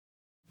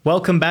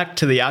Welcome back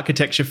to the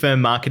Architecture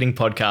Firm Marketing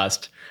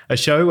Podcast, a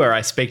show where I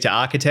speak to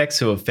architects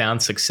who have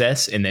found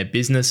success in their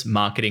business,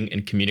 marketing,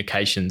 and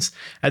communications,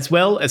 as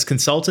well as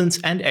consultants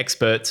and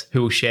experts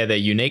who will share their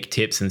unique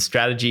tips and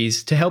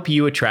strategies to help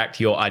you attract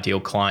your ideal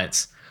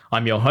clients.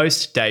 I'm your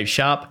host, Dave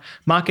Sharp,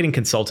 marketing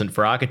consultant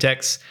for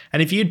architects,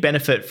 and if you'd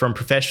benefit from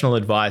professional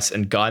advice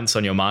and guidance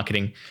on your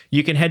marketing,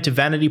 you can head to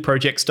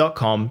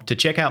vanityprojects.com to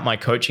check out my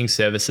coaching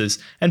services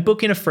and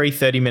book in a free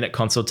 30-minute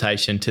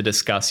consultation to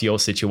discuss your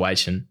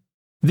situation.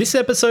 This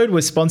episode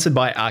was sponsored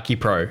by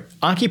ArchiPro.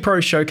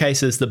 ArchiPro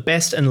showcases the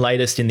best and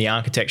latest in the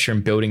architecture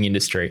and building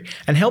industry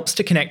and helps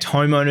to connect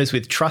homeowners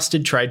with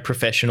trusted trade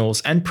professionals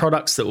and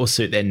products that will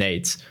suit their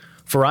needs.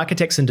 For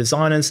architects and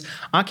designers,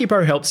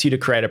 ArchiPro helps you to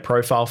create a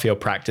profile for your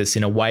practice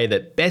in a way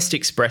that best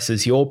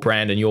expresses your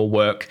brand and your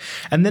work,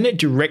 and then it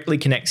directly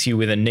connects you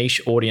with a niche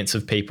audience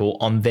of people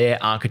on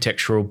their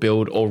architectural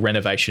build or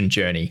renovation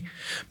journey.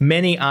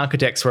 Many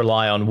architects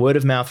rely on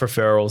word-of-mouth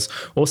referrals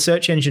or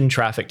search engine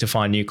traffic to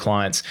find new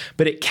clients,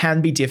 but it can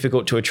be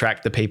difficult to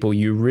attract the people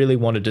you really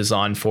want to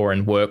design for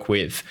and work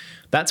with.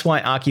 That's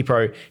why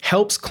ArchiPro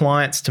helps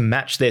clients to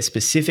match their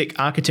specific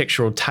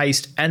architectural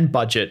taste and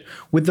budget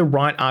with the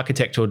right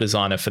architect or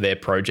designer for their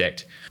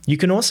project. You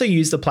can also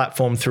use the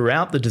platform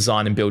throughout the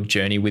design and build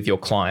journey with your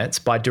clients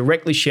by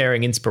directly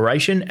sharing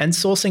inspiration and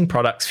sourcing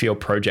products for your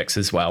projects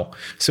as well.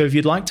 So if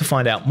you'd like to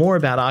find out more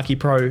about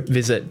ArchiPro,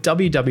 visit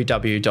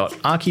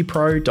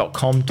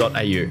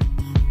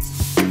www.archipro.com.au.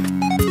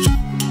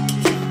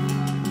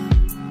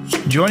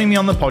 Joining me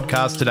on the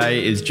podcast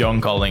today is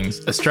John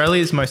Gollings,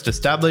 Australia's most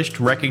established,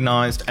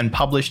 recognised and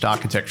published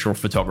architectural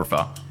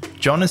photographer.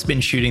 John has been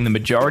shooting the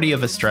majority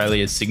of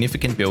Australia's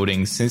significant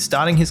buildings since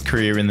starting his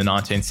career in the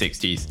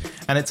 1960s,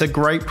 and it's a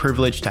great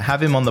privilege to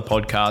have him on the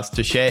podcast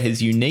to share his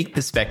unique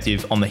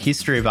perspective on the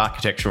history of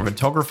architectural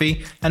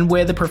photography and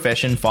where the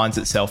profession finds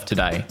itself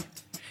today.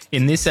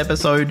 In this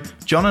episode,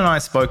 John and I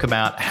spoke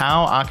about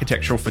how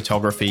architectural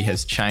photography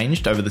has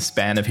changed over the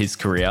span of his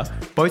career,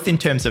 both in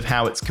terms of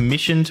how it's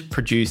commissioned,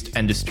 produced,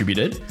 and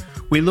distributed.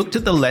 We looked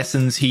at the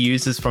lessons he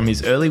uses from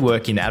his early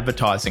work in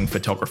advertising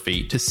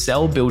photography to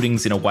sell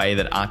buildings in a way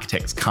that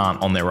architects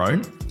can't on their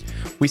own.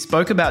 We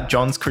spoke about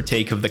John's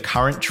critique of the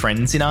current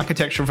trends in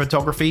architectural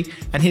photography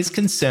and his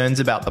concerns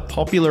about the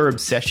popular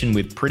obsession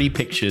with pretty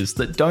pictures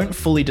that don't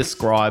fully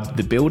describe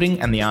the building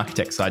and the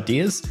architect's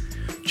ideas.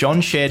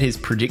 John shared his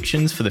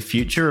predictions for the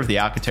future of the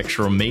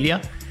architectural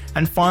media.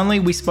 And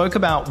finally, we spoke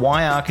about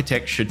why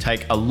architects should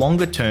take a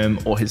longer term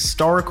or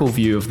historical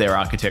view of their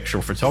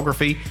architectural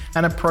photography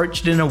and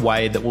approach it in a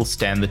way that will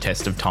stand the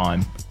test of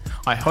time.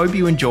 I hope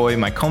you enjoy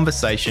my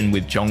conversation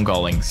with John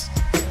Gollings.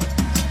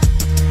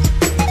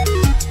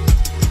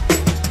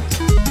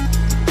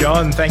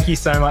 John, thank you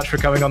so much for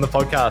coming on the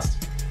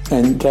podcast.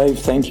 And Dave,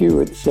 thank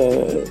you. It's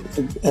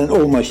an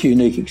almost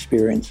unique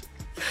experience.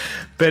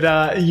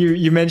 But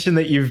you mentioned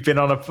that you've been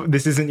on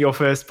this isn't your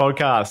first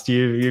podcast.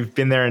 You've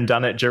been there and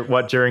done it,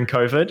 during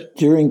COVID?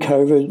 During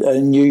COVID, a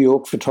New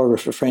York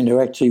photographer friend who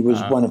actually was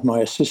one of my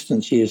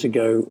assistants years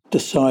ago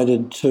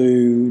decided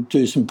to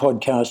do some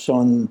podcasts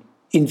on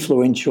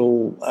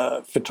influential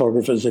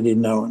photographers that he'd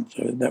known.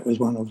 So that was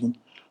one of them.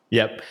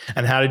 Yep.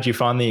 And how did you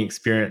find the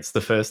experience the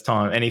first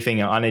time?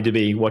 Anything I need to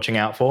be watching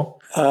out for?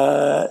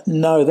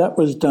 No, that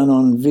was done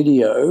on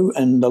video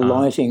and the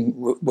lighting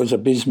was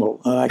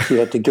abysmal. I actually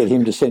had to get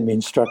him to send me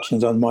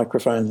instructions on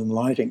microphones and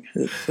lighting.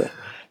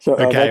 So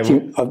okay,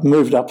 I've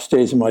moved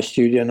upstairs in my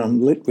studio and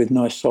I'm lit with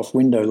nice soft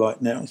window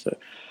light now. So,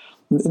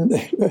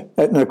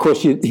 and of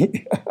course,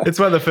 it's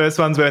one of the first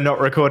ones we're not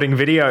recording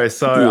video,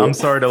 so yeah. I'm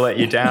sorry to let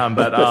you down,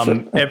 but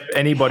if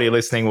anybody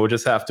listening will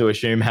just have to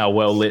assume how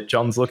well lit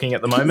John's looking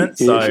at the moment,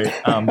 so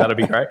that'll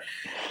be great.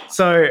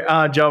 So,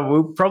 John,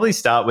 we'll probably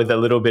start with a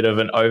little bit of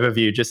an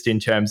overview just in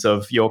terms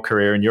of your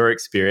career and your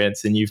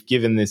experience, and you've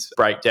given this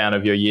breakdown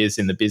of your years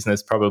in the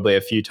business probably a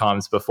few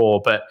times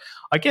before, but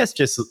I guess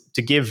just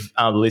to give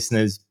our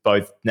listeners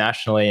both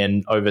nationally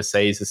and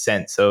overseas a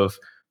sense of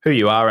who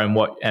you are and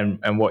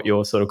what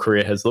your sort of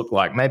career has looked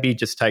like. Maybe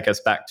just take us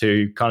back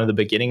to kind of the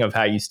beginning of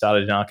how you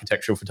started in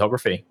architectural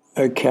photography.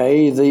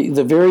 Okay,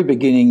 the very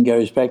beginning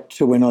goes back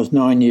to when I was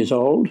 9 years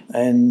old,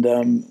 and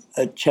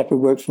a chap who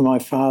worked for my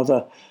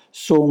father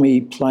saw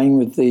me playing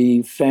with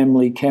the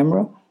family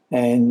camera,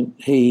 and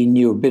he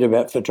knew a bit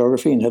about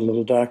photography and had a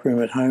little darkroom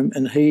at home,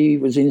 and he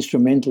was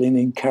instrumental in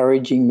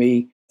encouraging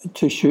me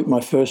to shoot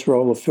my first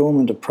roll of film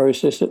and to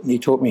process it. And he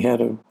taught me how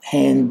to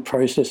hand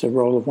process a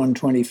roll of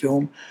 120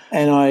 film.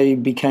 And I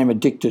became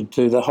addicted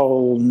to the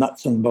whole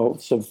nuts and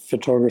bolts of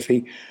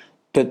photography.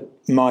 But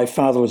my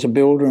father was a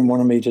builder and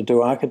wanted me to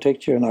do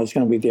architecture, and I was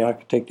going to be the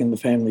architect in the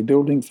family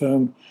building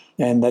firm.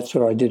 And that's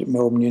what I did at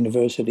Melbourne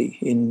University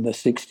in the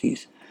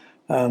 60s.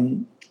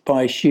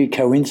 By sheer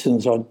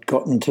coincidence, I'd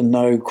gotten to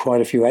know quite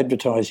a few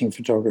advertising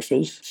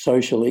photographers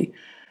socially,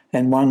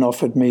 and one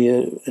offered me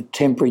a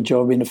temporary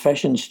job in a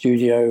fashion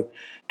studio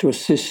to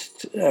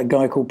assist a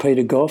guy called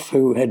Peter Goff,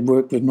 who had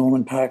worked with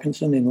Norman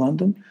Parkinson in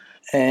London.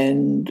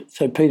 And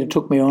so Peter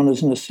took me on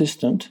as an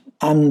assistant,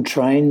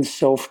 untrained,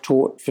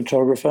 self-taught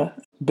photographer.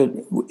 but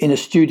in a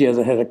studio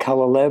that had a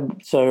colour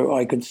lab, so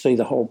I could see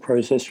the whole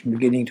process from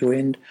beginning to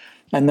end.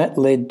 And that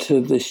led to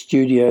the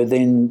studio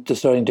then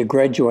deciding to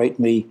graduate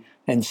me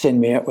and send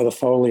me out with a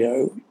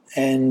folio.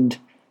 And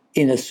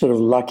in a sort of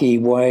lucky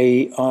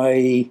way,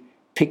 I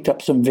picked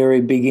up some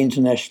very big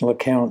international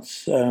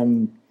accounts,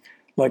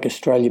 like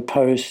Australia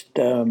Post,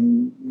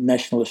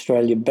 National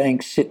Australia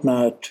Bank,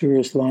 Sitmar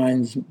Tourist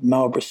Lines,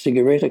 Marlborough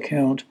Cigarette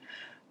account.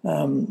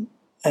 And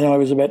I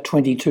was about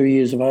 22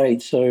 years of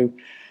age, so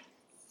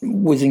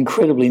was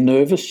incredibly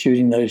nervous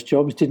shooting those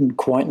jobs, didn't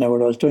quite know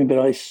what I was doing, but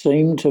I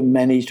seemed to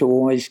manage to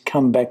always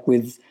come back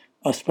with,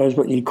 I suppose,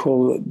 what you'd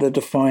call the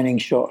defining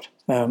shot,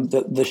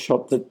 the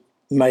shot that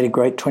made a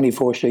great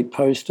 24-sheet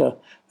poster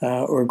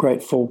or a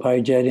great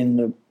full-page ad in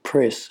the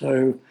press.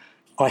 So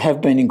I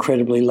have been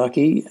incredibly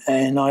lucky,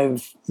 and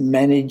I've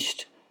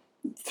managed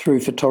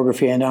through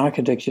photography and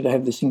architecture to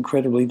have this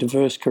incredibly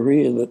diverse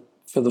career that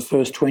for the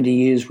first 20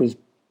 years was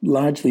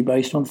largely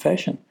based on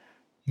fashion.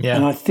 Yeah.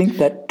 And I think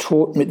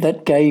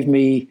that gave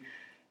me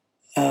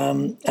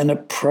an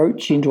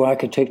approach into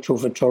architectural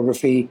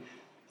photography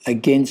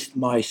against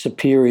my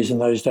superiors in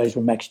those days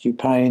were Max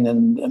Dupain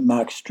and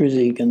Mark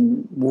Strizig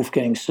and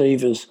Wolfgang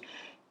Sievers.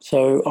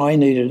 So I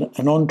needed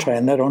an entree,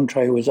 and that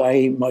entree was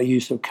my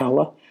use of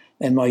colour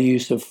and my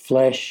use of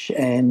flash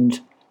and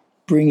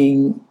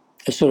bringing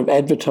a sort of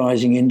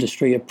advertising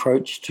industry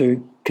approach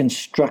to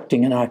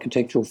constructing an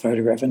architectural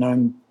photograph, and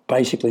I'm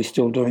basically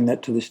still doing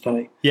that to this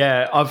day.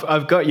 Yeah,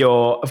 I've got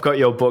your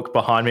book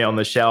behind me on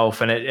the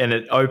shelf, and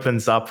it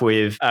opens up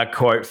with a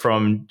quote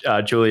from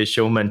Julius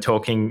Schulman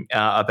talking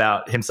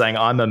about him saying,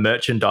 "I'm a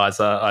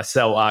merchandiser. I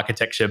sell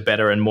architecture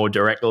better and more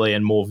directly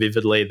and more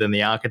vividly than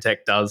the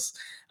architect does."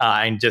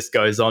 And just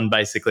goes on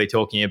basically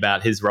talking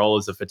about his role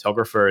as a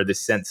photographer, this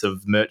sense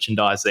of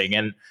merchandising.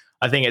 And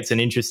I think it's an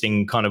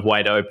interesting kind of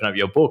way to open up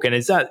your book. And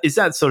is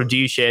that sort of, do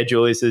you share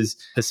Julius's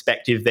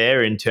perspective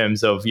there in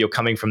terms of you're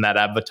coming from that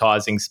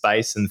advertising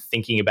space and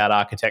thinking about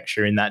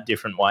architecture in that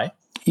different way?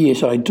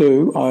 Yes, I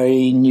do.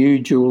 I knew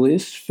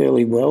Julius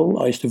fairly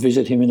well. I used to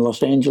visit him in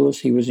Los Angeles.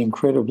 He was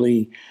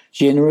incredibly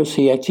generous.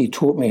 He actually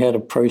taught me how to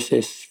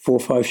process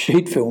 4/5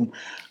 sheet film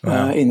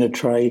in a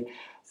tray.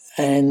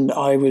 And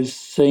I was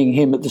seeing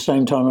him at the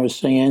same time I was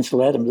seeing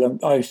Ansel Adams.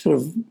 I sort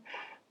of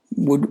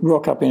would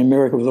rock up in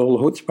America with all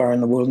the chutzpah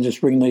in the world and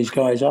just ring these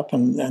guys up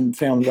and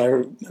found they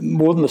were,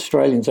 more than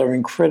Australians, they were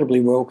incredibly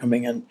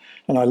welcoming. And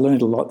I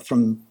learned a lot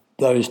from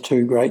those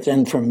two greats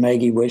and from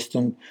Maggie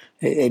Weston,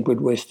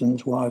 Edward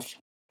Weston's wife.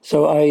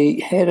 So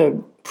I had a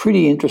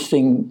pretty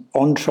interesting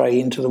entree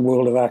into the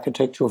world of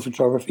architectural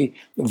photography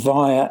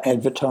via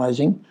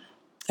advertising.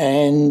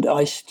 And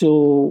I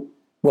still,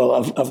 well,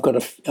 I've got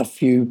a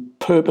few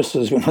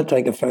purposes when I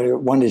take a photo.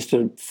 One is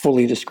to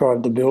fully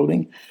describe the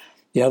building.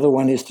 The other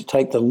one is to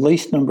take the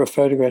least number of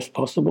photographs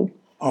possible,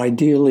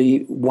 ideally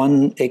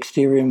one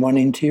exterior and one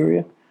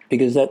interior,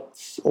 because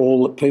that's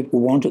all that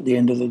people want at the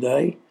end of the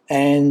day.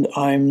 And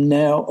I'm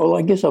now, well,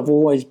 I guess I've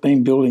always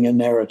been building a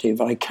narrative.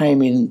 I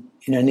came in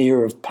an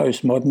era of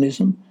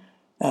postmodernism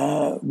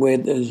where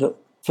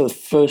for the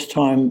first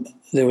time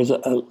there was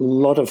a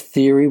lot of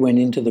theory went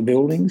into the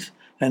buildings,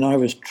 and I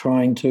was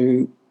trying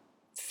to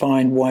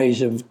find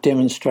ways of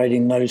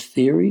demonstrating those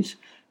theories,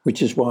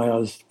 which is why I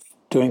was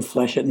doing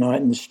flash at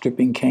night and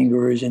stripping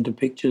kangaroos into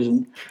pictures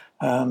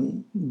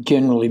and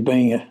generally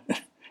being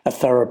a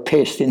thorough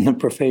pest in the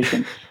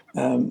profession.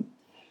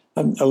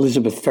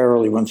 Elizabeth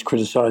Farrelly once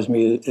criticised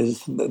me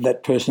as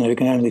that person who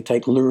can only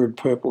take lurid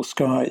purple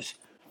skies.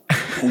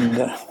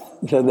 And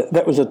so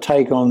that was a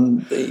take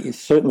on,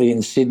 certainly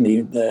in Sydney,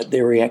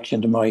 their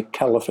reaction to my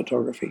colour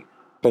photography.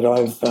 But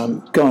I've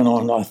gone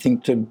on, I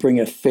think, to bring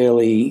a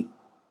fairly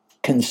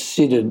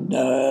considered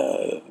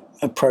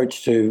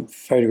approach to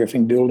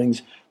photographing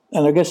buildings.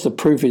 And I guess the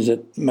proof is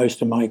that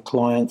most of my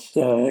clients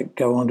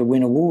go on to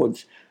win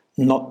awards.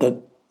 Not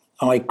that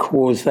I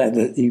cause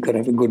that you've got to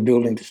have a good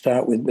building to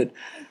start with, but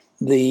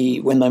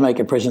when they make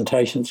a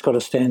presentation, it's got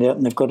to stand out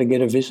and they've got to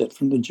get a visit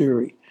from the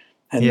jury.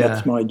 And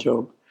that's my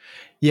job.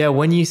 Yeah,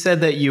 when you said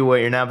that you were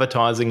in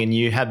advertising and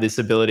you had this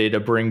ability to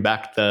bring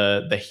back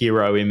the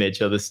hero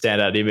image or the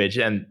standout image,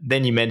 and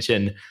then you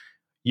mentioned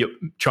you're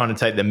trying to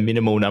take the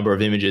minimal number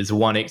of images,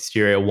 one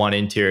exterior, one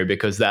interior,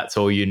 because that's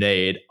all you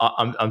need.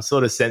 I'm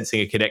sort of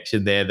sensing a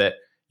connection there that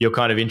you're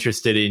kind of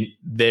interested in.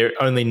 There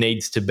only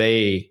needs to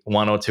be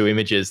one or two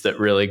images that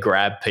really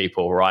grab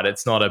people, right?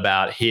 It's not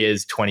about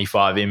here's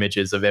 25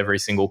 images of every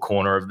single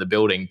corner of the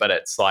building, but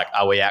it's like,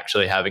 are we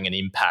actually having an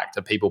impact?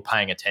 Are people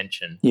paying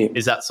attention? Yeah.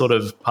 Is that sort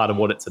of part of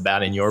what it's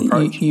about in your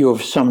approach?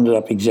 You've summed it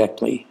up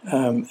exactly.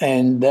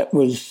 And that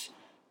was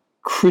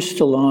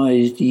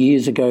crystallised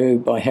years ago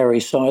by Harry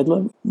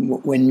Seidler.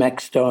 When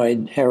Max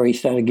died, Harry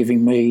started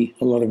giving me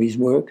a lot of his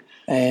work.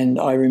 And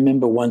I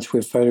remember once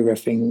we're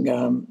photographing,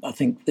 I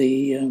think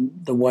the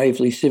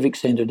Waverley Civic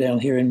Centre down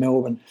here in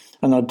Melbourne,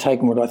 and I'd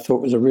taken what I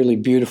thought was a really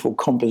beautiful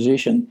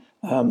composition.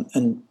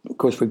 And, of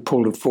course, we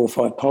pulled a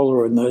 4.5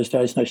 Polaroid in those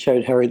days, and I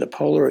showed Harry the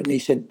Polaroid, and he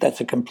said,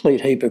 that's a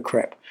complete heap of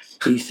crap.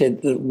 He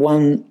said that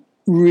one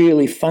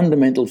really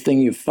fundamental thing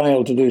you've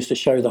failed to do is to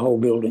show the whole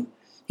building.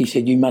 He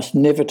said, you must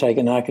never take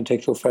an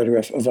architectural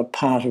photograph of a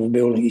part of a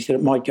building. He said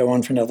it might go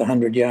on for another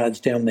 100 yards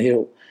down the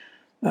hill.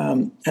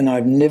 And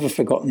I've never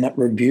forgotten that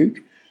rebuke.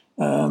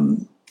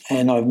 And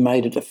I've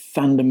made it a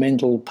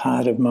fundamental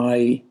part of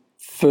my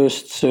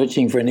first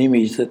searching for an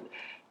image, that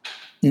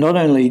not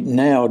only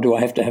now do I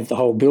have to have the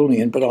whole building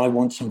in, but I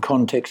want some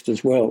context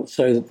as well,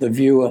 so that the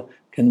viewer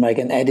can make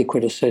an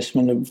adequate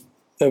assessment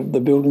of the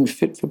building's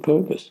fit for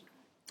purpose.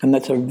 And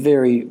that's a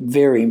very,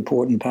 very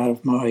important part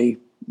of my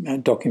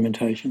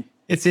documentation.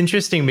 It's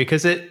interesting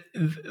because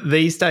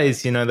these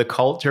days, the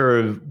culture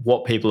of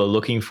what people are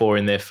looking for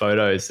in their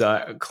photos,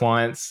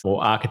 clients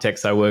or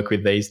architects I work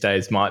with these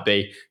days might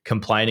be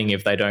complaining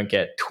if they don't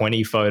get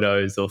 20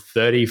 photos or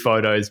 30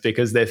 photos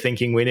because they're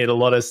thinking we need a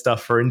lot of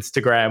stuff for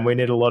Instagram, we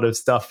need a lot of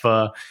stuff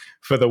for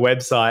the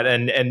website,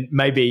 and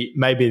maybe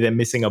they're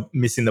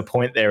missing the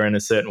point there in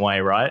a certain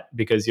way, right?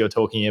 Because you're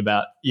talking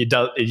about you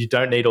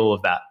don't need all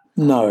of that.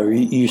 No,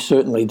 you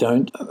certainly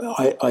don't.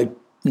 I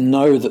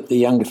know that the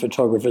younger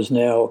photographers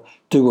now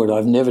do what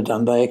I've never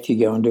done. They actually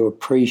go and do a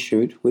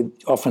pre-shoot,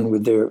 often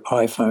with their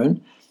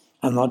iPhone,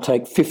 and they'll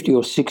take 50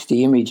 or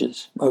 60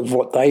 images of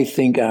what they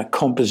think are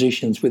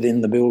compositions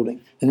within the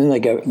building. And then they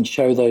go and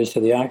show those to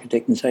the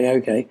architect and say,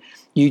 okay,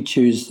 you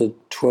choose the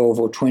 12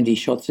 or 20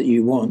 shots that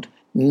you want.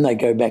 And then they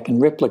go back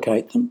and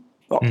replicate them,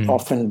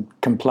 often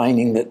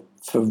complaining that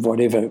for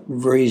whatever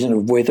reason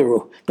of weather,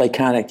 or they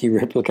can't actually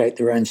replicate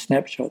their own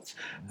snapshots.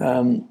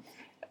 And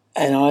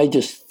I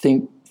just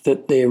think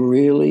that they're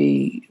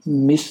really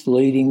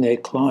misleading their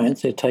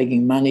clients. They're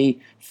taking money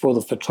for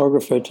the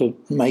photographer to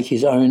make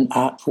his own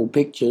artful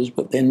pictures,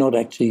 but they're not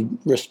actually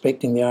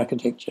respecting the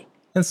architecture.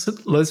 And so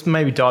let's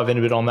maybe dive in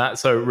a bit on that.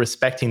 So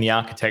respecting the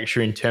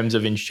architecture in terms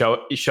of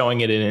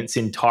showing it in its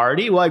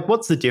entirety. Like,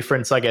 what's the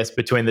difference, I guess,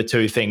 between the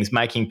two things,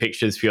 making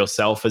pictures for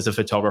yourself as a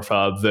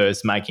photographer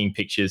versus making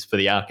pictures for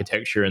the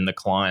architecture and the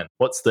client?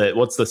 What's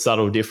the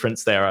subtle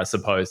difference there, I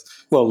suppose?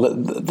 Well,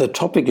 the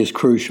topic is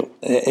crucial,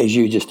 as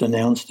you just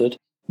announced it.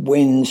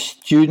 When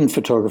student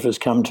photographers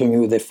come to me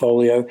with their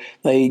folio,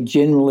 they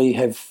generally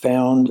have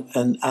found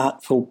an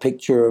artful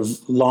picture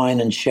of line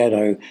and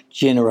shadow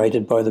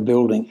generated by the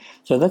building.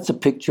 So that's a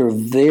picture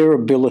of their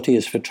ability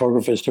as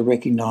photographers to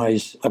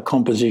recognise a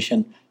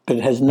composition, but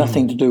it has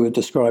nothing to do with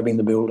describing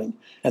the building.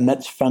 And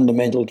that's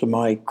fundamental to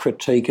my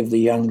critique of the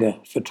younger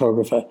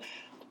photographer,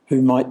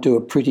 who might do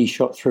a pretty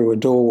shot through a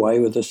doorway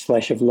with a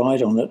slash of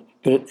light on it,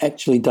 but it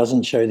actually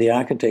doesn't show the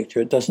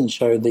architecture. It doesn't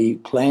show the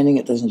planning.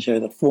 It doesn't show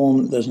the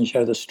form. It doesn't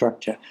show the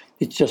structure.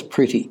 It's just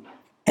pretty.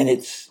 And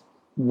it's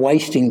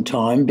wasting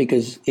time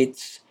because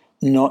it's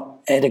not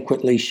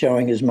adequately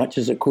showing as much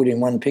as it could in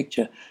one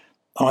picture.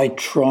 I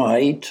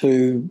try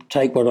to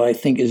take what I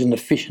think is an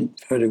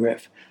efficient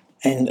photograph.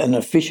 And an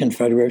efficient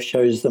photograph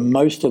shows the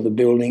most of the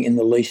building in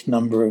the least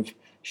number of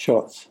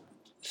shots.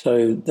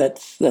 So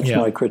that's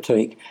my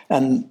critique.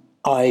 And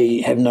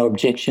I have no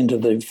objection to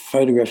the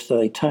photographs that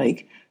they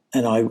take,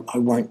 and I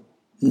won't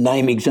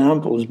name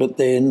examples, but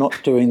they're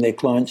not doing their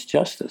clients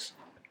justice.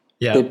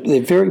 Yeah.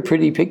 They're very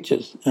pretty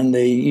pictures, and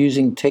they're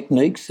using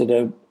techniques that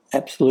are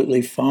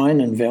absolutely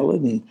fine and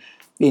valid and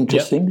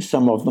interesting. Yep.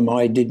 Some of them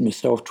I did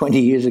myself 20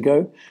 years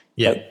ago.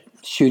 Yep.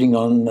 Shooting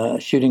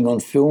on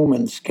film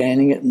and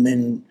scanning it and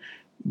then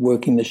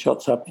working the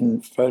shots up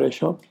in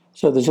Photoshop.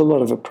 So there's a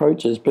lot of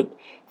approaches, but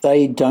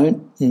they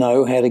don't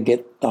know how to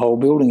get the whole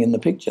building in the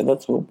picture,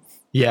 that's all.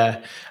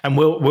 Yeah, and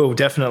we'll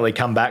definitely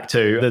come back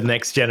to the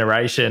next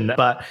generation.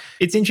 But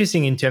it's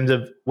interesting in terms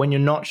of when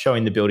you're not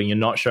showing the building, you're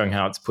not showing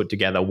how it's put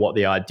together, what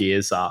the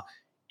ideas are.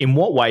 In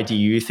what way do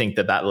you think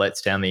that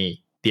lets down the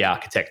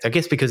architect? I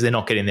guess because they're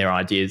not getting their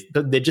ideas,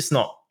 but they're just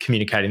not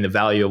communicating the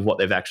value of what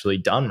they've actually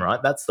done,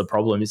 right? That's the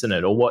problem, isn't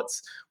it? Or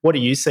what do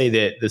you see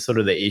the sort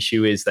of the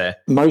issue is there?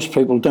 Most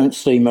people don't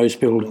see most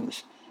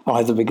buildings,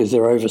 either because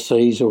they're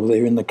overseas or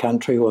they're in the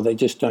country or they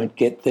just don't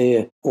get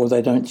there or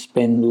they don't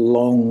spend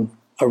long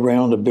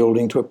around a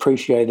building to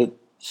appreciate it.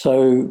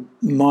 So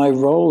my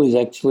role is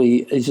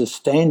a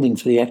stand-in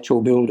for the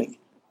actual building.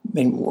 I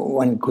mean,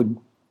 one could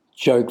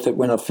joke that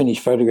when I finish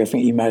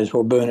photographing it, you may as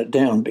well burn it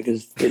down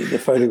because the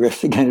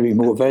photographs are going to be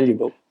more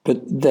valuable.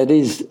 But that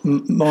is,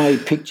 my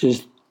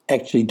pictures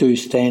actually do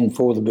stand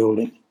for the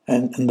building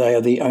and they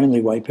are the only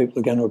way people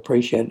are going to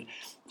appreciate it.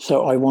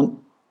 So I want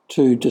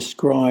to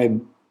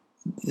describe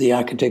the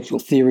architectural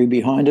theory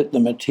behind it, the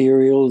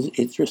materials,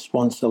 its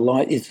response to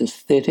light, its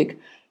aesthetic,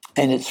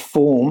 and its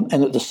form,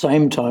 and at the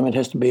same time it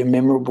has to be a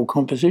memorable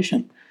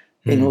composition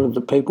in order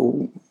that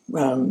people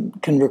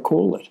can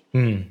recall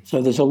it.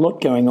 So there's a lot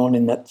going on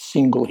in that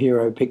single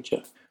hero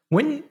picture.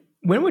 When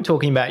we're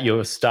talking about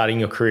your starting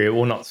your career,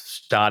 well, not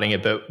starting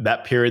it, but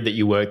that period that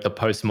you worked, the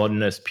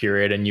postmodernist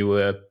period, and you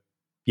were,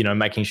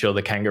 making sure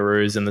the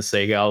kangaroos and the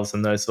seagulls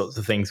and those sorts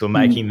of things were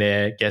making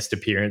their guest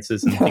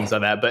appearances and things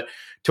like that. But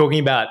talking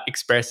about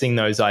expressing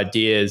those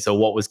ideas or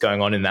what was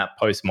going on in that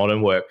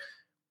postmodern work,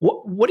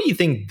 what do you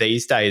think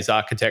these days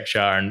architecture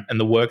and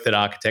the work that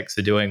architects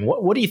are doing,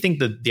 what do you think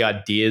the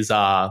ideas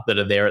are that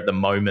are there at the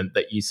moment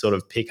that you sort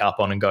of pick up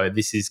on and go,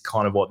 this is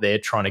kind of what they're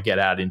trying to get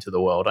out into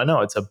the world? I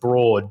know it's a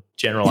broad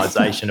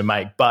generalization to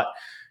make, but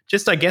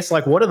just, I guess,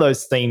 like, what are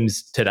those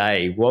themes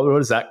today? What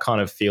does that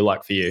kind of feel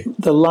like for you?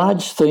 The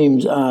large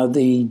themes are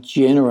the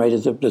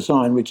generators of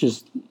design, which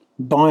is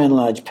by and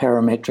large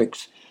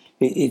parametrics.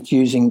 It's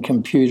using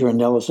computer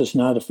analysis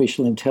and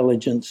artificial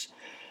intelligence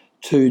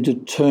to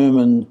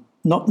determine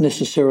not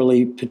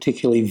necessarily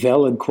particularly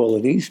valid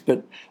qualities,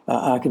 but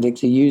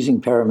architects are using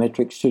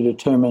parametrics to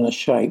determine a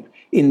shape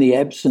in the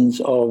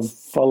absence of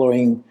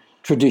following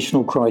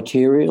traditional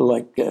criteria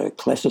like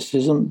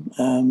classicism,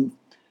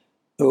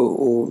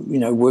 or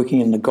working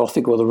in the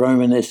Gothic or the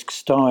Romanesque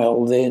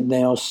style. They're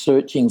now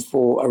searching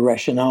for a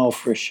rationale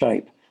for a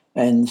shape,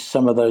 and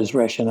some of those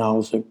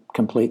rationales are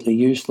completely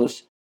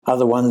useless.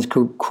 Other ones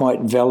could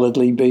quite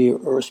validly be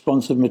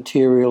responsive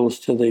materials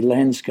to the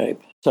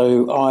landscape.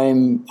 So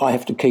I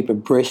have to keep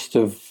abreast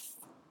of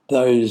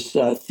those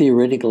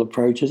theoretical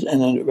approaches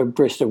and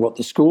abreast of what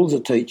the schools are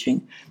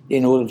teaching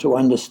in order to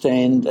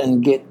understand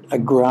and get a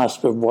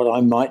grasp of what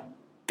I might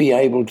be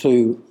able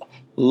to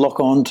lock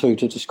onto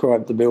to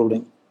describe the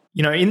building.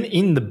 You know,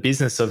 in the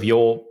business of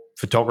your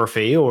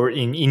photography or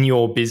in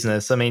your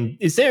business, I mean,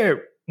 is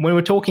there, when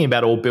we're talking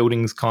about all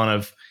buildings kind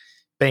of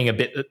being a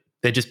bit,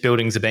 they're just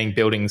buildings are being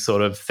buildings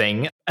sort of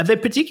thing, are there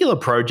particular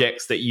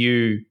projects that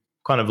you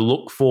kind of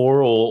look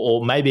for,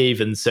 or maybe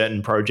even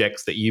certain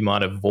projects that you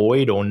might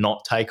avoid or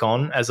not take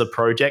on as a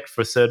project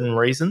for certain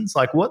reasons?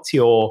 Like, what's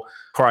your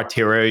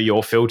criteria,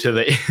 your filter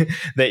that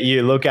that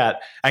you look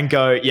at and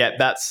go, yeah,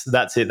 that's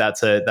it,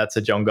 that's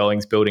a John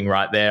Gollings building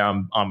right there,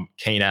 I'm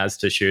keen as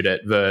to shoot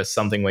it, versus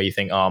something where you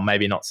think, oh,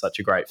 maybe not such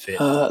a great fit?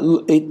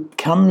 It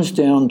comes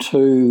down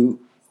to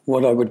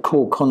what I would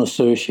call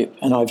connoisseurship,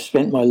 and I've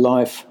spent my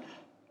life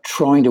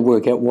trying to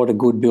work out what a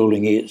good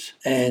building is,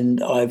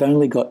 and I've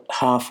only got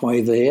halfway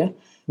there.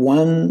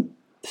 One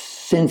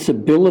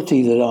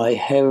sensibility that I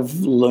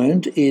have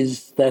learned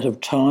is that of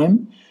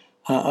time.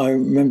 I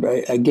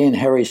remember, again,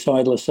 Harry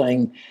Seidler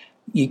saying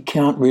you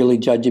can't really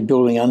judge a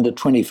building under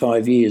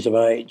 25 years of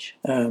age,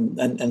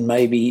 and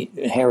maybe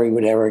Harry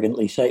would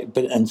arrogantly say,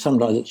 and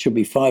sometimes it should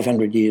be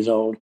 500 years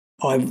old.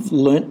 I've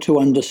learnt to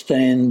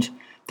understand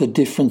the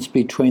difference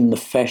between the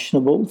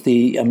fashionable,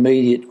 the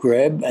immediate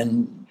grab,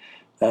 and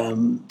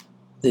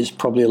there's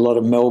probably a lot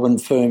of Melbourne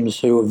firms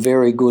who are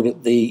very good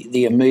at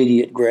the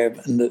immediate grab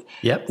and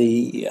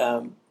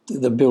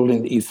the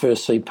building that you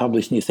first see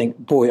published and you think,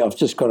 boy, I've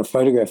just got to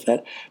photograph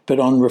that. But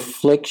on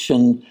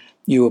reflection,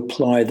 you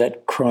apply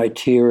that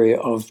criteria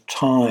of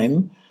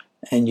time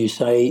and you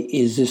say,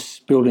 is this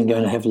building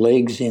going to have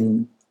legs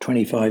in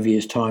 25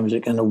 years' time? Is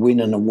it going to win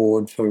an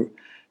award for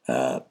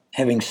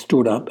having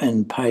stood up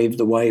and paved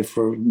the way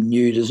for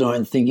new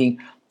design thinking,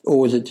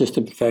 or is it just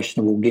a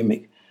fashionable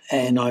gimmick?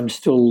 And I'm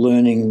still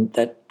learning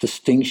that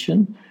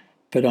distinction.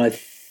 But I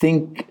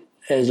think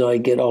as I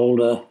get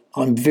older,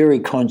 I'm very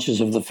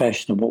conscious of the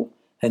fashionable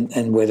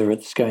and whether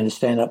it's going to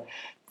stand up.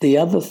 The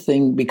other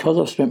thing, because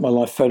I've spent my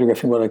life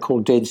photographing what I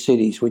call dead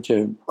cities, which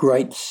are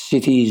great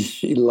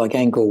cities like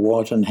Angkor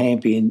Wat and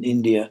Hampi in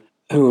India,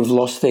 who have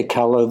lost their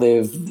colour,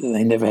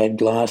 they never had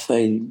glass,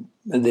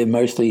 they're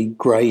mostly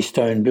grey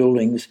stone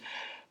buildings.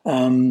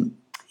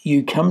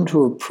 You come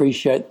to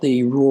appreciate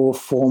the raw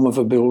form of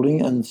a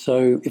building. And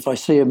so if I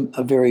see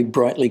a very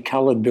brightly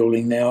coloured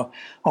building now,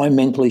 I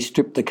mentally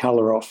strip the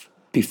colour off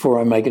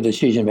before I make a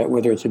decision about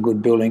whether it's a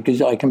good building,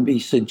 because I can be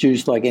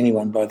seduced like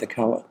anyone by the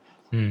colour.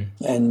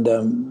 And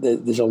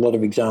there's a lot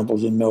of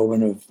examples in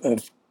Melbourne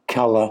of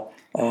colour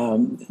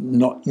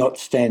not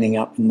standing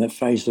up in the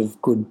face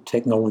of good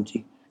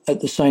technology.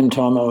 At the same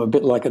time, I'm a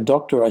bit like a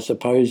doctor, I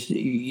suppose.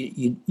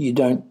 You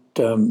don't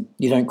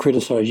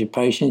criticise your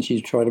patients,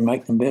 you try to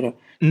make them better.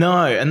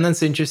 No, and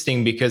that's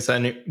interesting because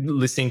I'm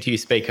listening to you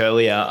speak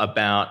earlier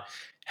about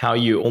how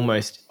you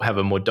almost have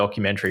a more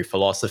documentary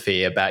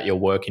philosophy about your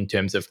work in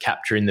terms of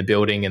capturing the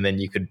building and then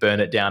you could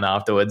burn it down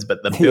afterwards.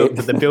 But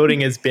the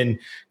building has been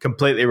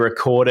completely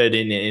recorded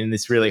in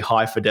this really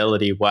high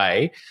fidelity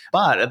way.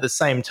 But at the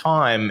same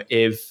time,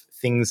 if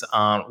things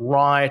aren't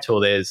right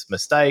or there's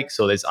mistakes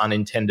or there's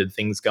unintended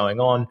things going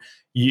on,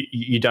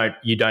 you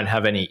don't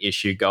have any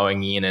issue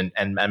going in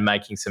and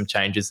making some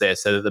changes there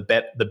so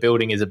that the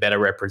building is a better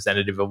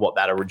representative of what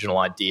that original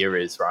idea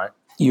is, right?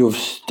 You've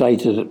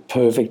stated it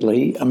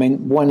perfectly. I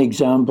mean, one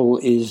example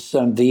is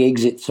the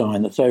exit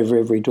sign that's over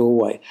every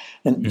doorway.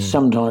 And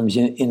sometimes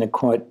in a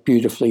quite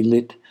beautifully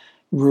lit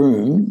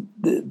room,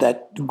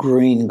 that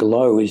green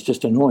glow is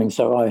just annoying.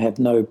 So I have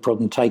no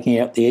problem taking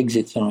out the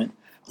exit sign.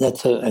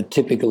 That's a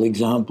typical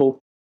example.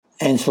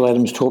 Ansel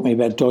Adams taught me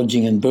about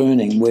dodging and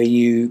burning, where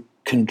you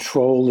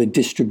control the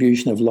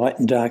distribution of light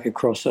and dark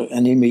across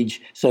an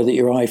image so that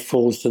your eye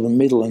falls to the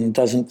middle and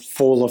doesn't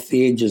fall off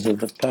the edges of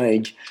the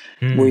page.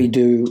 We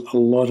do a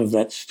lot of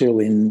that still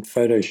in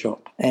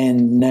Photoshop.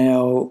 And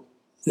now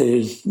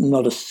there's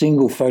not a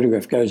single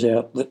photograph goes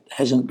out that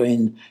hasn't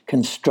been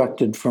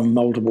constructed from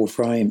multiple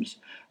frames,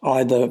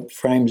 either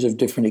frames of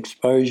different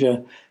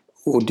exposure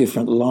or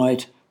different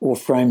light or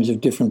frames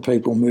of different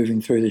people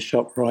moving through the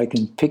shop, where I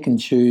can pick and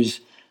choose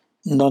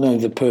not only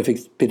the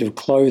perfect bit of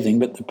clothing,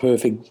 but the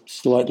perfect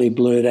slightly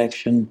blurred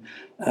action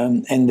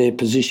and their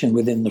position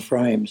within the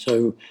frame.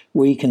 So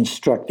we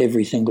construct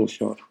every single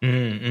shot.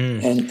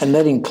 And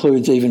that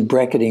includes even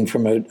bracketing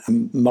from a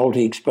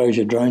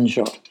multi-exposure drone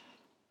shot.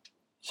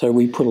 So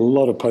we put a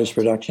lot of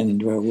post-production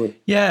into our work.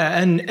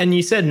 Yeah, and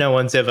you said no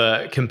one's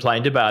ever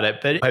complained about it,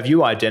 but have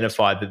you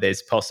identified that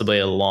there's possibly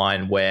a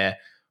line where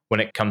when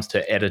it comes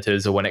to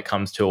editors or when it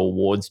comes to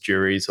awards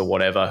juries or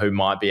whatever who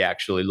might be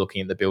actually looking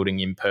at the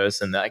building in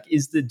person, like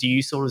do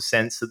you sort of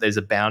sense that there's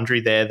a boundary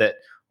there that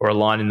or a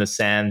line in the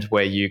sand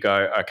where you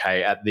go,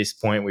 okay, at this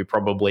point we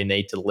probably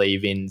need to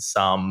leave in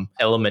some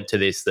element to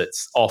this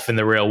that's off in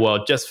the real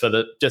world just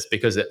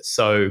because it's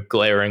so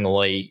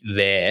glaringly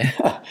there?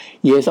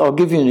 Yes, I'll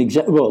give you an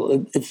example.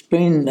 Well, it's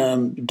been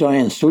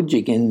Diane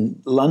Sudzik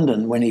in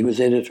London when he was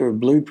editor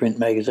of Blueprint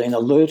magazine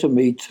alerted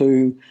me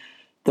to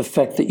the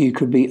fact that you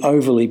could be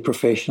overly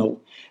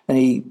professional.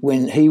 And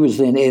when he was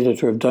then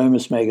editor of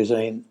Domus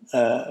magazine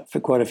for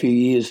quite a few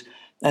years,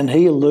 and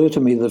he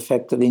alerted me to the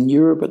fact that in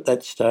Europe at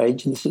that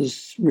stage, and this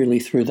is really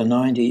through the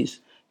 90s,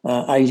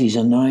 80s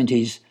and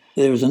 90s,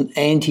 there was an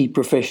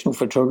anti-professional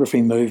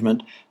photography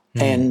movement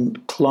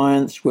and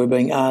clients were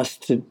being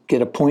asked to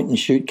get a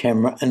point-and-shoot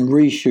camera and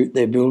reshoot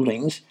their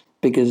buildings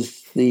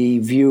because the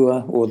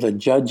viewer or the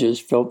judges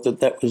felt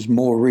that that was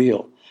more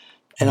real.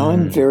 And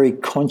I'm very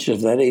conscious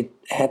of that. It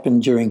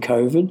happened during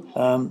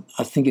COVID.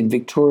 I think in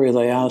Victoria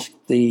they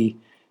asked the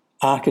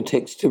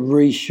architects to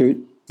reshoot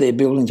their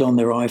buildings on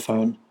their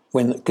iPhone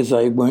because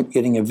they weren't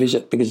getting a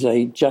visit because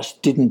they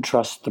just didn't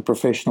trust the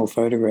professional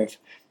photograph.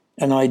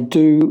 And I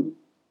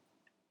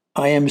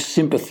am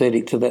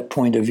sympathetic to that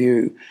point of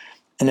view.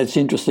 And it's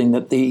interesting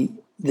that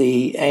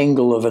the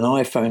angle of an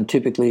iPhone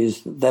typically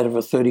is that of a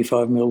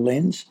 35mm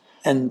lens.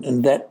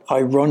 And that,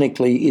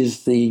 ironically,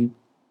 is the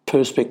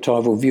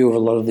perspectival view of a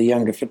lot of the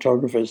younger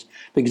photographers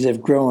because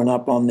they've grown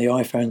up on the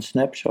iPhone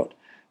snapshot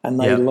and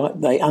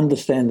they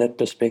understand that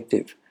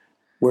perspective.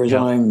 Whereas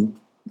I'm,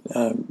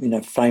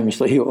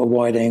 famously a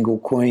wide-angle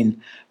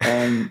queen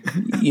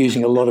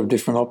using a lot of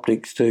different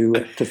optics to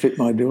fit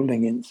my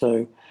building in.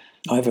 So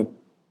I have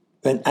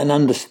an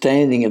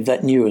understanding of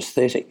that new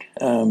aesthetic,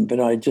 but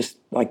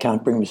I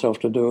can't bring myself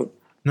to do it.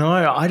 No,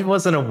 I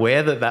wasn't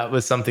aware that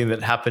was something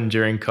that happened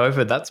during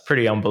COVID. That's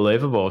pretty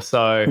unbelievable.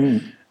 So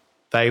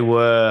they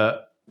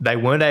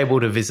weren't able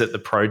to visit the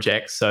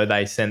project, so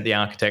they sent the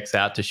architects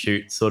out to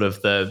shoot sort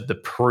of the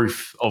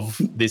proof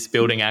of this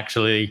building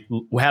actually.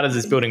 How does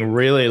this building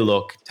really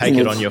look? Take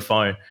it on your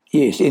phone.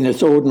 Yes, in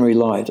its ordinary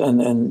light,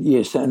 and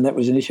yes, and that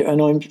was an issue.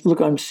 And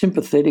I'm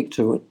sympathetic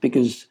to it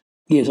because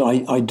yes,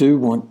 I do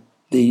want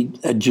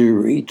a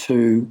jury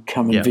to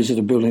come and visit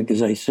a building because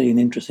they see an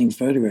interesting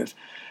photograph,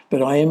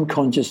 but I am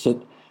conscious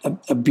that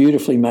a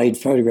beautifully made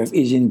photograph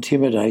is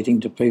intimidating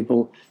to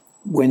people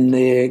when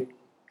they're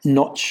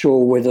not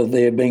sure whether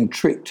they're being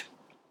tricked.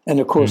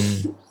 And of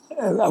course,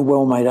 a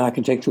well-made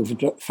architectural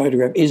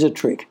photograph is a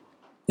trick.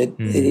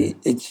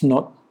 It's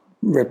not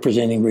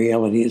representing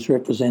reality, it's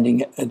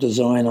representing a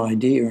design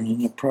idea and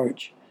an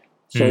approach.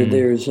 So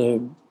there's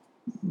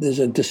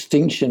a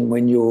distinction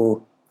when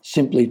you're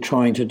simply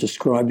trying to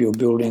describe your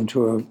building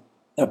to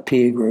a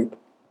peer group.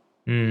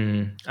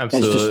 Absolutely. As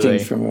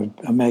distinct from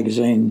a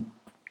magazine.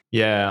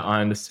 Yeah,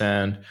 I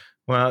understand.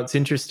 Well, it's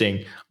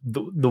interesting.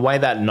 The way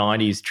that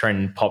 90s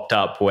trend popped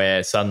up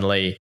where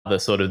suddenly the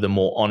sort of the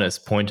more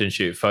honest point and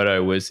shoot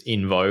photo was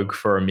in vogue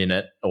for a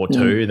minute or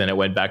two, then it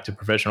went back to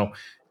professional.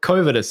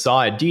 COVID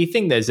aside, do you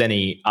think there's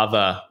any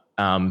other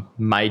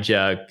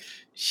major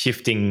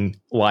shifting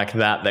like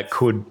that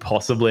could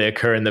possibly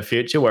occur in the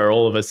future where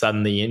all of a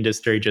sudden the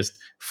industry just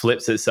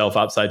flips itself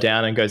upside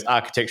down and goes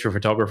architectural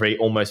photography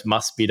almost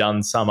must be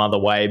done some other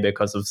way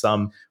because of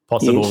some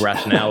possible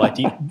rationale? Like,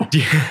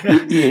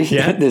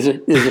 There's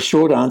a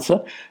short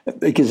answer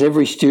because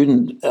every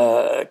student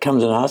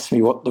comes and asks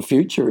me what the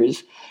future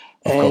is.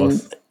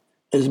 And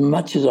as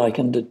much as I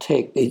can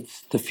detect,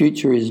 the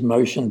future is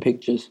motion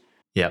pictures.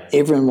 Yeah.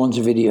 Everyone wants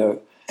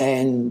video.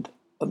 And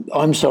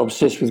I'm so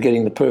obsessed with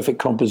getting the perfect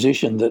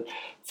composition that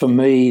for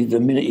me, the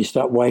minute you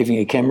start waving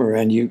a camera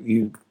around,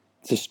 you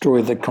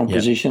destroy the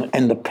composition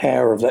and the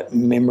power of that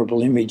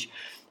memorable image.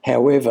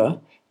 However,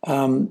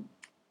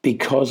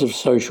 because of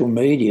social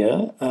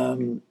media,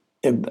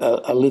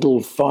 a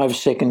little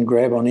 5-second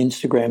grab on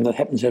Instagram that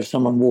happens to have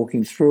someone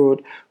walking through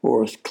it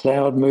or a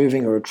cloud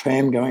moving or a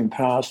tram going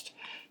past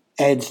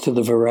adds to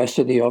the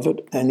veracity of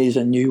it and is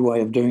a new way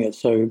of doing it.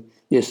 So,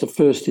 yes, the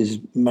first is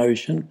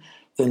motion.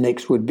 The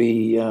next would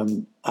be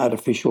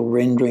artificial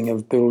rendering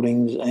of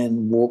buildings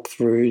and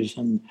walkthroughs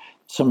and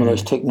some of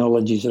those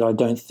technologies that I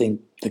don't think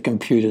the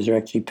computers are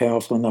actually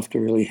powerful enough to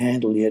really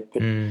handle yet.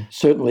 But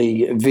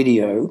certainly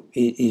video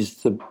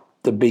is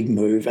the big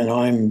move, and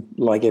I'm,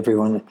 like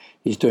everyone,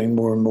 is doing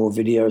more and more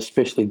video,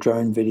 especially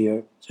drone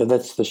video. So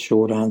that's the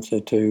short answer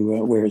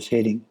to where it's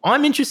heading.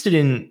 I'm interested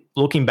in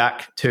looking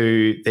back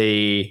to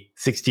the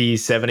 60s,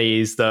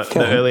 70s, the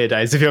earlier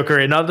days of your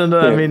career. Not that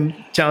I mean,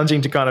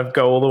 challenging to kind of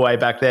go all the way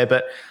back there,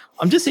 but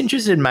I'm just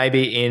interested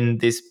maybe in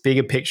this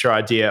bigger picture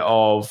idea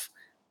of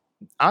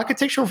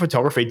architectural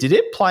photography, did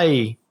it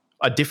play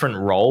a different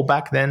role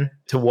back then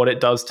to what it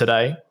does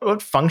today?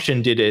 What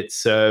function did it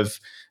serve,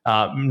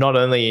 not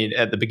only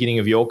at the beginning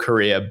of your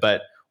career,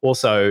 but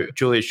also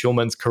Julius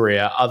Schulman's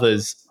career,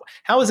 others?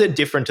 How is it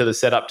different to the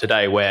setup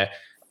today where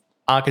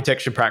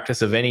architecture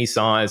practice of any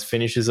size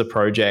finishes a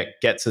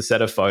project, gets a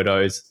set of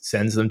photos,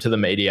 sends them to the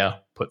media,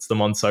 puts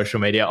them on social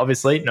media?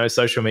 Obviously, no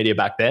social media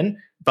back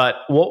then, but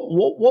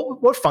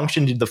what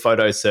function did the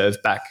photos serve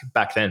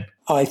back then?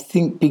 I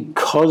think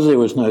because there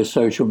was no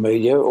social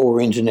media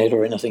or internet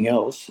or anything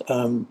else,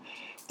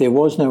 there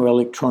was no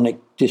electronic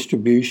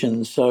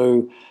distribution.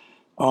 So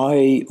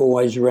I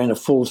always ran a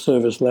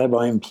full-service lab.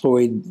 I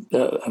employed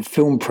a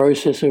film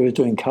processor who was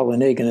doing colour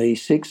neg and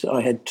E6.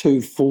 I had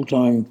 2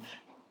 full-time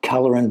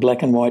colour and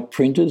black and white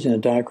printers in a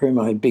darkroom.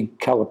 I had big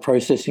colour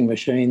processing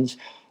machines.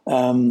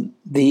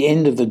 The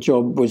end of the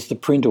job was the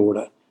print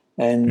order.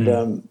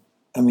 And,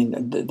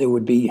 there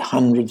would be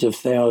hundreds of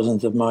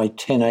thousands of my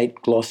 10/8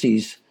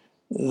 glossies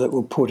that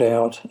were put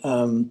out.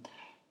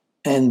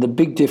 And the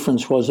big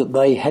difference was that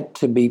they had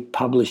to be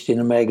published in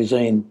a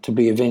magazine to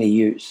be of any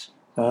use.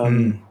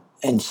 And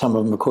some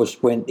of them, of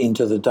course, went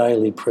into the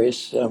daily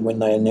press when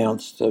they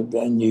announced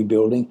a new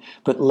building.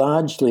 But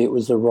largely it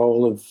was the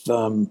role of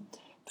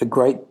the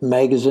great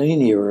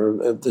magazine era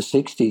of the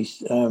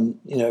 60s,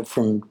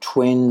 from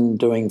Twen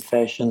doing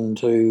fashion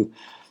to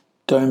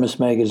Domus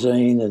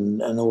magazine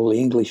and all the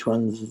English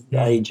ones,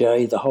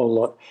 AJ, the whole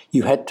lot.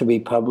 You had to be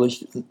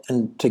published,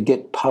 and to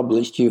get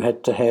published you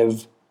had to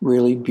have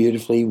really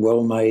beautifully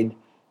well-made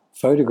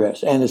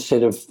photographs and a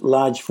set of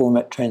large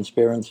format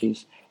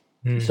transparencies.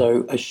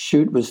 So a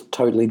shoot was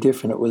totally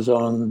different. It was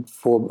on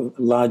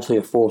largely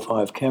a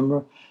 4.5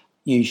 camera.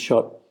 You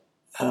shot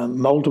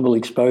multiple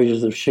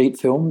exposures of sheet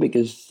film,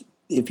 because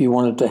if you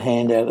wanted to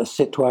hand out a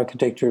set to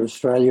Architecture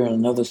Australia and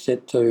another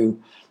set to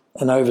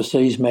an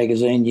overseas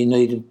magazine, you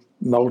needed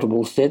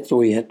multiple sets,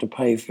 or you had to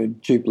pay for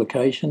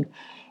duplication,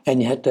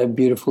 and you had to have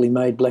beautifully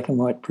made black and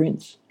white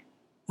prints.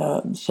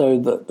 So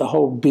the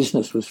whole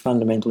business was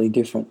fundamentally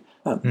different.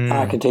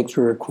 Architects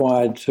were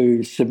required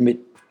to submit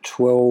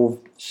 12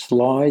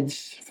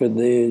 slides for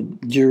their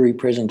jury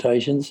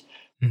presentations.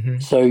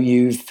 So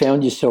you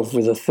found yourself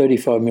with a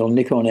 35mm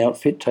Nikon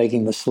outfit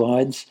taking the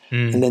slides,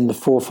 and then the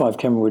 4.5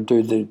 camera would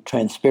do the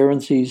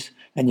transparencies,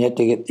 and you had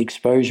to get the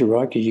exposure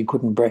right because you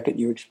couldn't bracket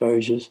your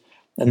exposures,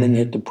 and then you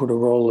had to put a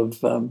roll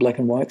of black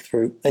and white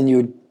through. And you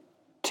would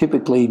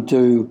typically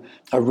do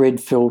a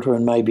red filter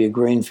and maybe a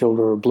green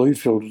filter or a blue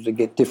filter to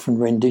get different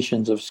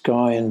renditions of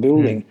sky and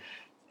building.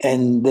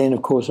 And then,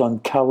 of course, on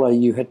colour,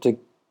 you had to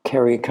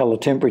carry a colour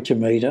temperature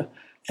meter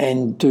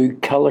and do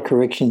colour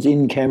corrections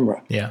in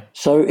camera. Yeah.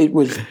 So it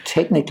was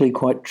technically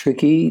quite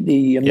tricky.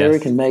 The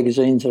American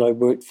magazines that I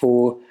worked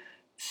for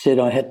said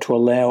I had to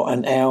allow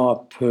an hour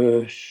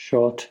per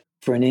shot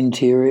for an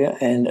interior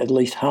and at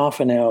least half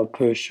an hour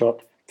per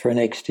shot for an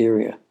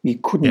exterior. You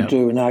couldn't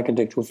do an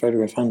architectural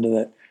photograph under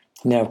that.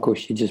 Now, of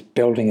course, you're just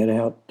belting it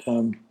out.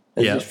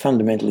 It's a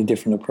fundamentally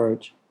different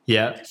approach.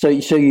 Yeah. So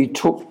you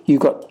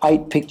got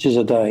 8 pictures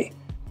a day,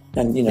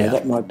 and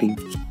that might be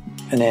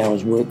an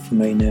hour's work for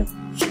me now.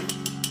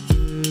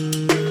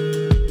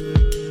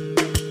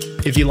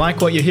 If you like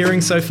what you're hearing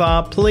so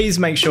far, please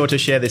make sure to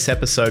share this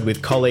episode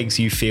with colleagues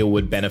you feel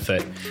would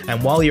benefit.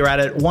 And while you're at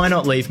it, why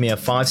not leave me a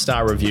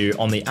 5-star review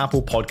on the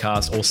Apple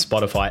Podcast or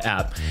Spotify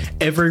app?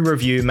 Every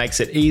review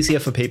makes it easier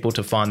for people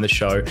to find the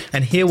show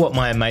and hear what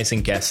my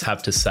amazing guests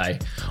have to say.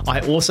 I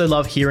also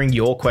love hearing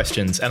your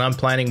questions, and I'm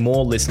planning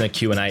more listener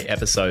Q&A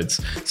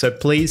episodes. So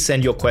please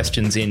send your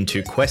questions in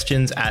to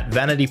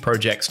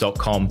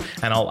questions@vanityprojects.com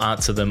and I'll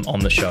answer them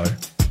on the show.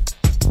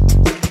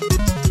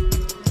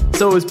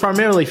 So it was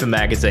primarily for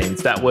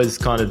magazines. That was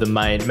kind of the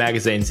main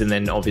magazines, and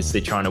then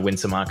obviously trying to win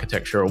some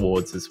architecture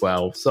awards as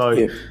well.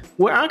 So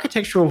were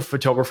architectural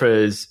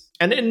photographers,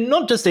 and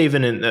not just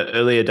even in the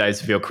earlier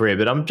days of your career,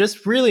 but I'm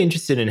just really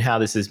interested in how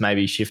this has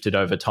maybe shifted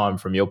over time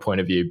from your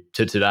point of view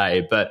to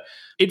today. But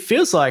it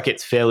feels like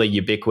it's fairly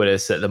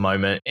ubiquitous at the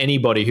moment.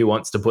 Anybody who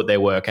wants to put their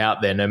work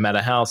out there, no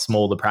matter how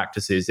small the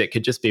practice is, it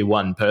could just be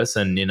one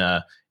person in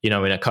a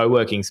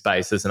co-working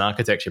space as an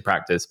architecture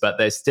practice, but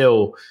they're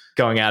still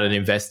going out and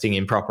investing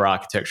in proper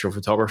architectural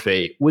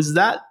photography. Was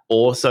that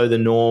also the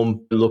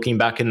norm looking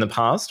back in the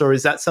past, or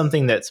is that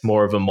something that's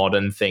more of a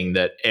modern thing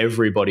that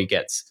everybody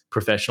gets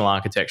professional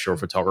architectural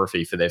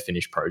photography for their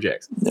finished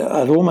projects?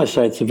 I'd almost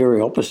say it's the very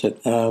opposite.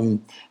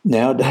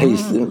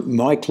 Nowadays,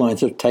 my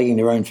clients are taking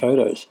their own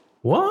photos.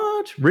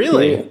 What?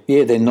 Really?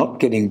 Yeah, they're not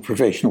getting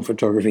professional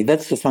photography.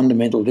 That's the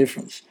fundamental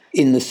difference.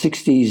 In the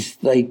 60s,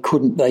 they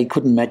couldn't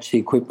match the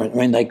equipment. I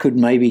mean, they could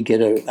maybe get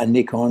a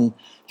Nikon.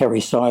 Harry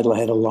Seidler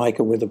had a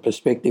Leica with a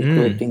perspective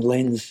correcting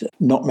lens.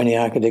 Not many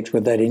architects were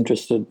that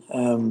interested.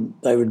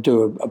 They would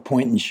do a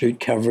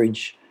point-and-shoot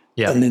coverage,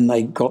 and then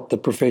they got the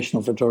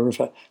professional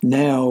photographer.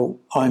 Now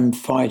I'm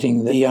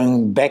fighting the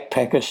young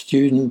backpacker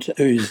student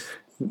who's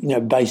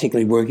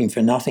basically working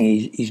for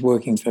nothing. He's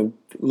working for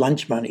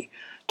lunch money,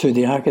 to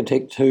the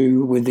architect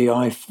who, with the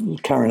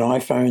current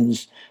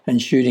iPhones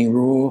and shooting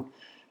RAW,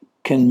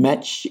 can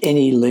match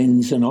any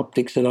lens and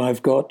optics that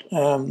I've got,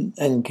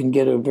 and can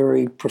get a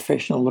very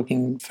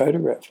professional-looking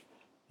photograph.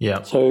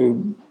 Yeah.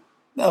 So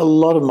a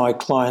lot of my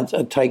clients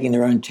are taking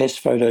their own test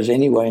photos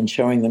anyway and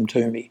showing them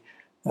to me.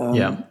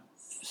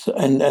 So,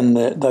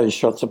 those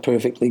shots are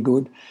perfectly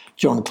good.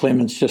 John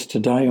Clements just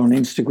today on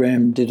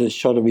Instagram did a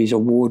shot of his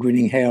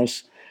award-winning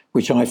house,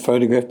 which I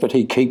photographed, but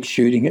he keeps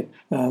shooting it.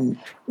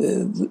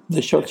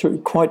 The shots are,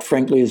 quite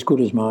frankly, as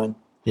good as mine.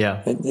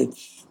 Yeah.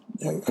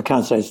 I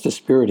can't say it's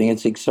dispiriting.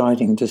 It's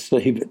exciting to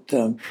see,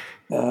 but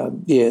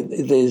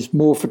there's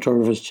more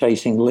photographers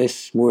chasing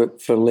less work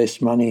for less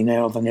money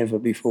now than ever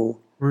before.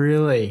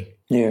 Really?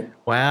 Yeah.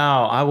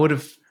 Wow. I would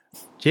have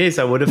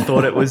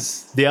thought it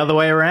was the other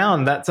way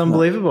around. That's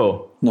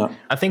unbelievable. No.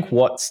 I think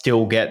what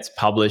still gets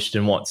published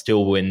and what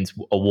still wins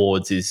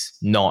awards is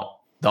not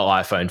the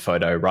iPhone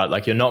photo, right?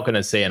 Like, you're not going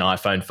to see an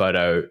iPhone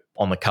photo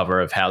on the cover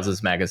of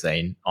Houses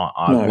magazine.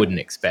 I wouldn't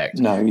expect.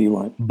 No, you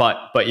won't.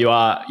 But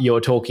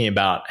you're talking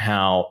about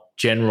how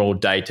general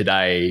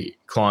day-to-day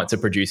clients are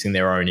producing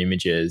their own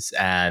images,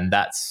 and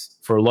that's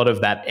for a lot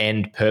of that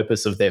end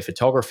purpose of their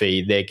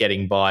photography, they're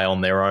getting by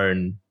on their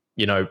own,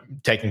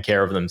 taking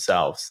care of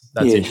themselves.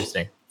 That's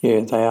interesting.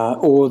 Yeah, they are.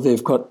 Or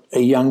they've got a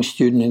young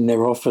student in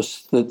their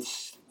office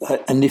that's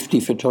a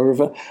nifty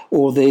photographer,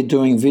 or they're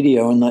doing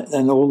video,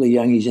 and all the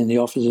youngies in the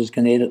offices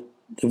can edit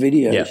the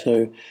video. Yeah.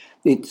 So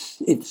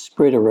it's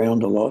spread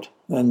around a lot.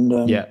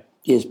 And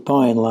yes,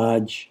 by and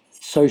large,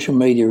 social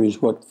media is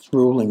what's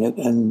ruling it,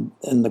 and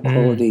the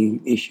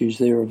quality issues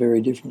there are very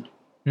different.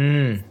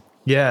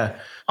 Yeah.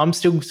 I'm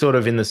still sort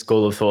of in the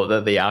school of thought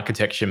that the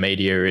architecture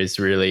media is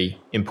really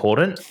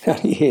important.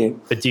 Yeah.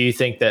 But do you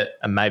think that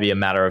maybe a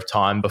matter of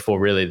time before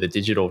really the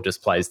digital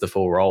just plays the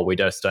full role? We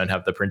just don't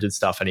have the printed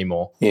stuff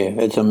anymore. Yeah,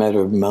 it's a matter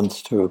of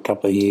months to a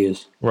couple of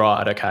years.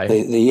 Right,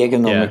 okay. The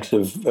economics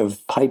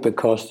of paper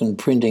cost and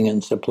printing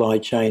and supply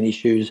chain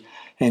issues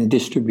and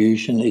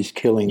distribution is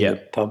killing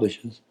the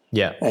publishers.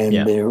 Yeah. And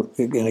they're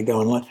going to go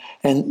online.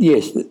 And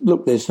yes,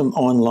 look, there's some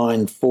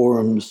online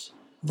forums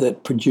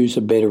that produce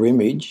a better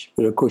image,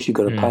 but of course you've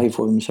got to pay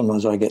for them.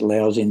 Sometimes I get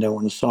lousy and don't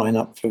want to sign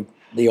up for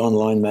the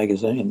online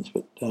magazines,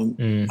 but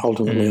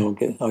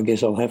ultimately I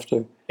guess I'll have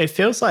to. It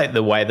feels like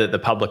the way that the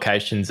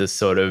publications are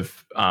sort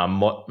of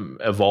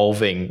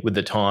evolving with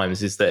the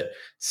times is that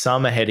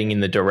some are heading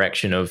in the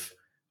direction of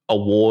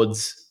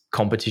awards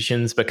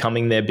competitions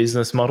becoming their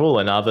business model,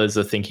 and others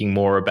are thinking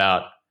more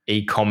about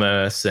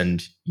e-commerce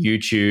and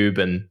YouTube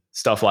and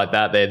stuff like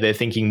that. They're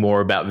thinking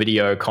more about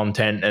video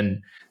content,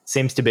 and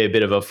seems to be a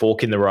bit of a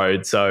fork in the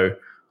road. So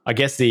I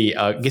guess the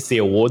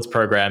awards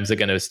programs are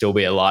going to still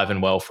be alive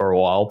and well for a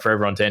while for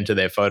everyone to enter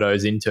their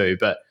photos into.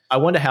 But I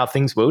wonder how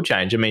things will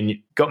change. I mean, it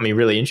got me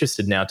really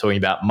interested now talking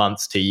about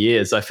months to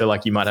years. I feel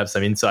like you might have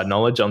some inside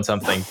knowledge on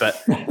something.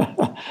 But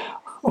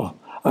well,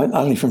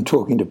 only from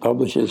talking to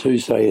publishers who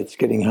say it's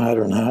getting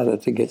harder and harder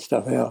to get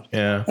stuff out.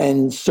 Yeah.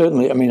 And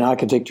certainly, I mean,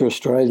 Architecture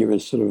Australia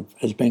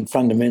has been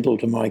fundamental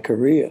to my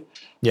career.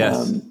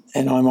 Yes.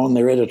 And I'm on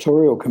their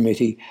editorial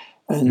committee.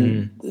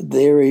 And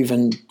they're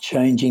even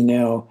changing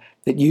now.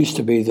 It used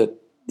to be that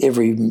it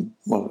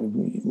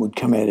would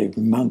come out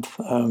every month.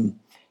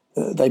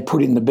 They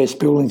put in the best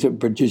buildings that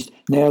produced.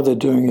 Now they're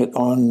doing it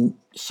on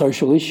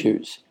social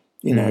issues.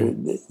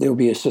 There'll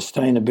be a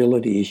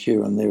sustainability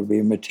issue and there'll be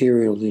a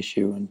materials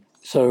issue. And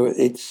so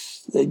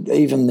it's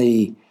even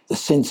the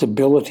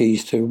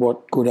sensibilities to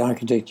what good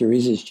architecture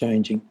is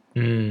changing.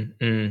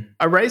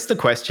 I raised the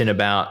question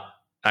about,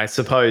 I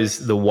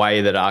suppose, the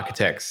way that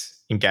architects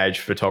engage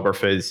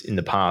photographers in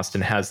the past,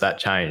 and has that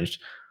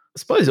changed? I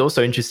suppose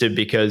also interested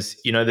because,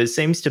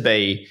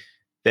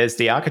 there's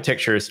the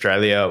Architecture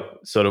Australia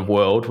sort of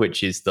world,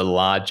 which is the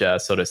larger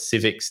sort of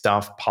civic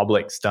stuff,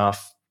 public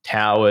stuff,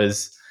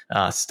 towers,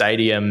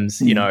 stadiums,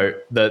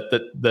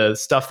 the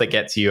stuff that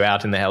gets you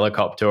out in the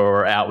helicopter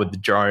or out with the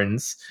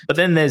drones. But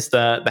then there's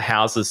the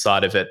houses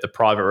side of it, the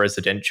private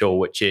residential,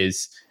 which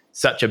is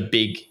such a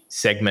big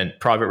segment.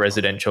 Private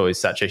residential is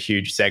such a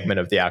huge segment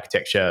of the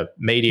architecture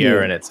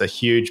media, and it's a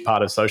huge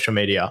part of social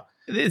media.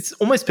 It's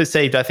almost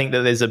perceived, I think,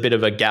 that there's a bit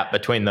of a gap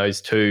between those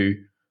two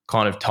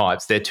kind of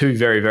types. They're two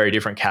very, very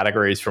different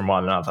categories from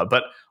one another.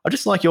 But I'd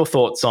just like your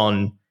thoughts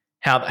on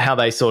how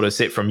they sort of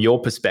sit from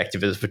your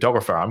perspective as a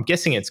photographer. I'm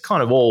guessing it's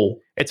kind of all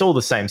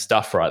the same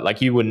stuff, right?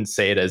 Like, you wouldn't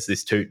see it as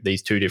these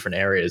two different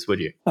areas, would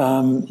you?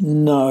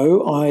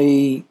 No,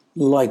 I,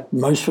 like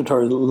most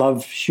photographers,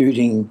 love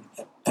shooting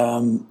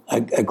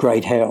a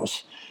great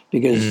house,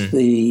 because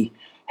the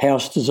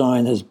house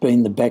design has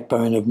been the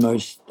backbone of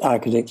most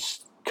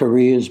architects'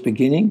 careers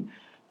beginning.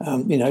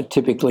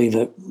 Typically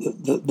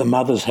the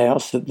mother's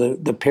house that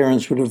the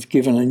parents would have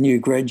given a new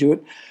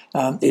graduate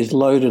is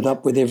loaded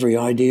up with every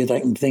idea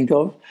they can think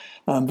of,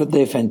 but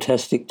they're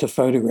fantastic to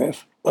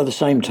photograph. By the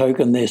same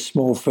token, they're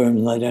small firms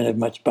and they don't have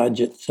much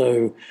budget,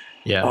 so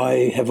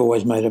I have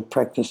always made a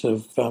practice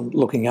of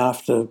looking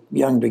after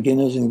young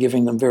beginners and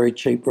giving them very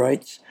cheap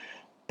rates,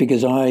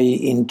 because I,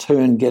 in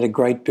turn, get a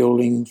great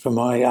building for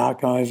my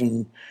archive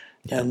and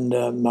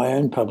my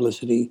own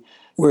publicity,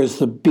 whereas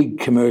the big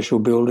commercial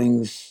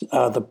buildings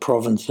are the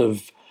province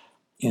of,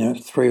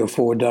 3 or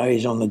 4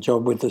 days on the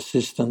job with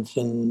assistants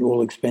and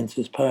all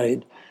expenses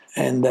paid,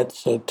 and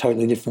that's a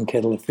totally different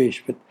kettle of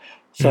fish. But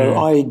so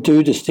I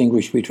do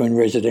distinguish between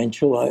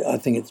residential. I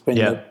think it's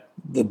been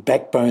the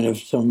backbone of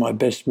some of my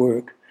best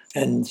work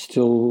and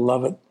still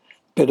love it.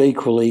 But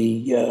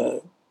equally,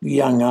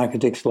 young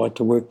architects like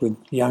to work with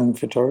young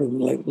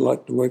photographers,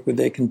 like to work with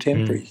their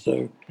contemporaries.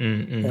 So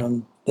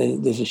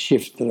there's a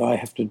shift that I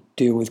have to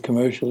deal with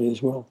commercially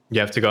as well. You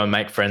have to go and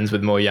make friends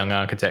with more young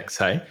architects,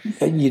 hey?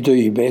 You do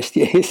your best,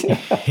 yes.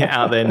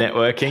 Out there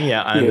networking,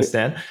 I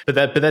understand.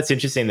 But that's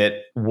interesting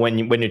that when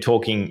you're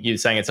talking, you're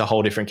saying it's a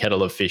whole different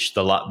kettle of fish.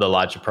 The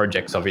larger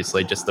projects,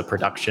 obviously, just the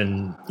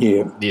production,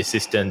 the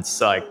assistants,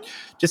 like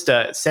just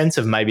a sense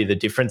of maybe the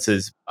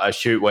differences. A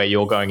shoot where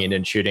you're going in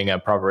and shooting a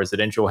proper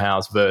residential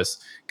house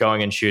versus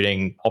going and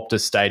shooting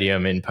Optus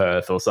Stadium in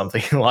Perth or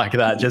something like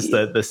that. Just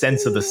the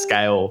sense of the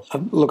scale.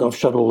 Look, I've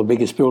shot all the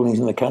biggest buildings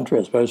in the country,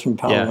 I suppose, from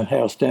Parliament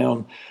House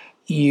down.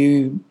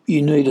 You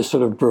need a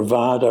sort of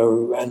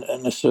bravado and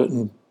a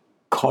certain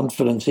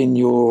confidence in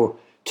your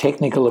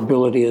technical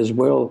ability as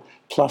well,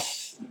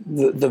 plus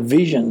the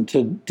vision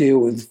to deal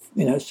with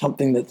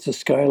something that's the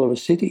scale of a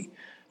city.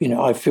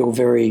 I feel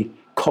very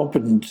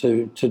competent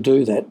to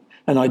do that,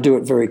 and I do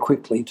it very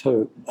quickly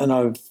too. And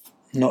I've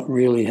not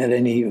really had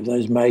any of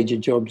those major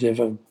jobs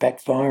ever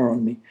backfire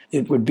on me.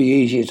 It would be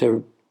easier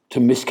to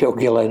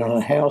miscalculate on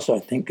a house, I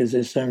think, because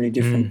there's so many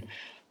different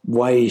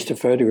ways to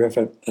photograph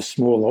a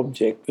small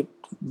object, but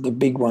the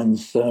big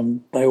ones,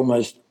 they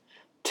almost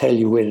tell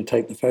you where to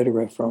take the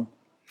photograph from.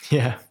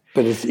 Yeah.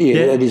 But it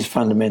is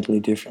fundamentally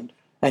different.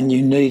 And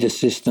you need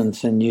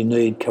assistance and you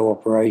need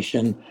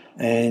cooperation,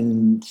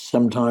 and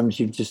sometimes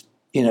you've just,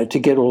 to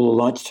get all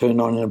the lights turned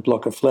on in a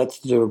block of flats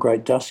to do a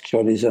great dusk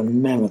shot is a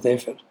mammoth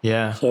effort.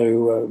 Yeah.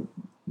 So,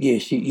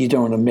 yes, you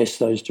don't want to mess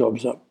those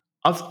jobs up.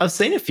 I've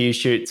seen a few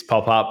shoots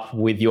pop up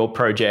with your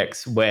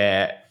projects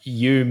where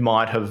you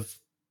might have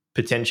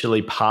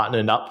potentially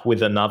partnered up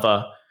with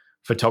another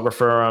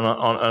photographer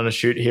on a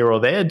shoot here or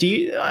there.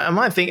 Am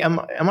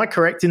I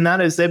correct in that?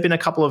 Has there been a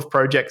couple of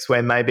projects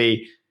where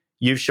maybe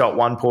you've shot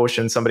one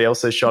portion, somebody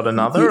else has shot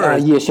another?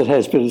 Yes, it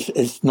has, but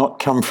it's not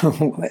come from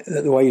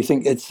the way you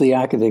think. It's the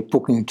architect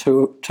booking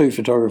two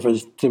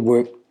photographers to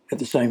work at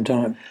the same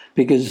time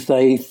because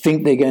they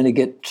think they're going to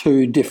get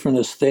two different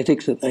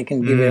aesthetics that they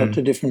can give out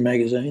to different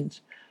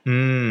magazines.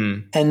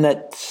 And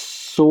that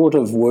sort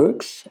of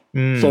works.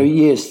 So,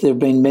 yes, there have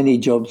been many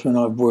jobs when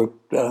I've worked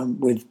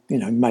with,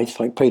 mates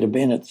like Peter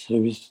Bennett,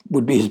 who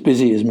would be as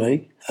busy as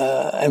me,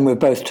 and we've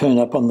both turned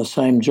up on the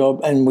same job,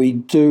 and we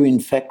do, in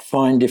fact,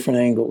 find different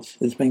angles.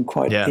 It's been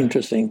quite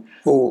interesting.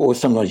 Or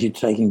sometimes you're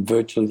taking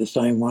virtually the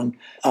same one.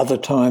 Other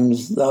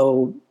times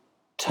they'll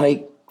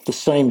take the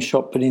same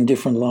shot but in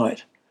different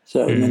light.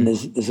 So, I mean,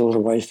 there's a lot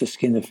of ways to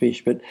skin a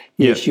fish, but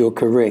yes, you're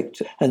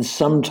correct. And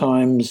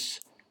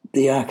sometimes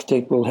the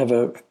architect will have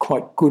a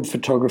quite good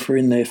photographer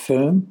in their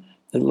firm.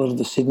 A lot of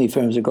the Sydney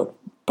firms have got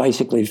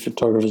basically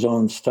photographers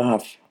on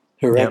staff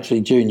who are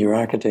actually junior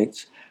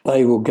architects.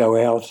 They will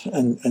go out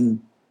and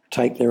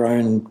take their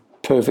own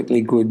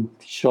perfectly good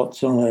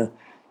shots on a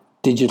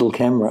digital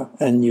camera,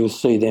 and you'll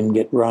see them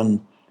get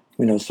run.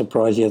 I was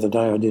surprised the other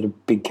day I did a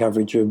big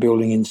coverage of a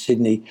building in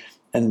Sydney,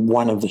 and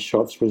one of the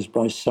shots was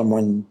by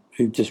someone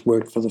who just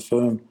worked for the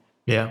firm.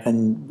 Yeah.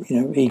 And,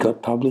 he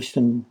got published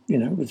and,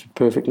 it was a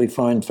perfectly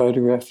fine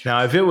photograph.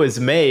 Now, if it was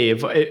me,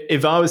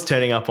 if I was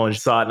turning up on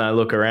site and I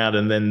look around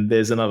and then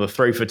there's another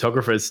 3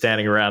 photographers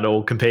standing around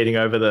all competing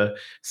over the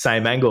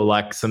same angle,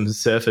 like some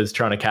surfers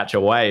trying to catch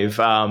a wave,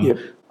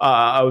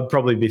 I would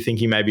probably be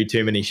thinking maybe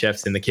too many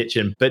chefs in the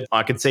kitchen. But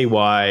I could see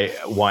why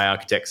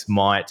architects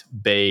might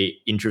be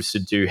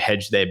interested to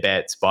hedge their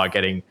bets by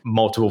getting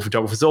multiple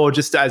photographers, or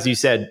just, as you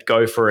said,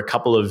 go for a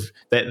couple of,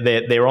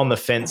 they're on the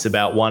fence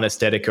about one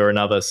aesthetic or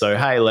another. So,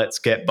 hey, let's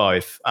get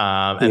both.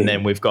 And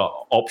then we've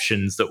got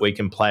options that we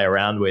can play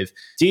around with.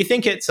 Do you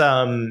think that's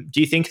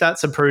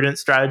a prudent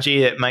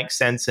strategy? It makes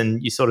sense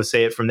and you sort of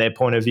see it from their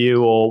point of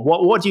view? Or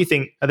what do you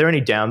think? Are there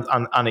any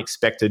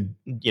unexpected,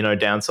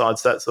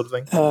 downsides to that sort of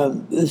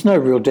thing? There's no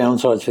real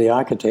downsides for the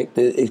architect,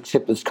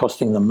 except it's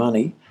costing them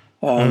money.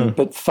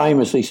 But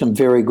famously, some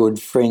very good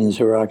friends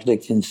who are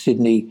architects in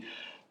Sydney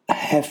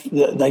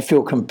they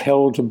feel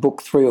compelled to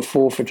book 3 or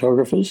 4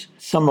 photographers.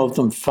 Some of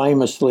them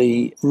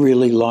famously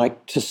really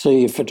like to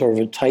see a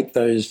photographer take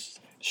those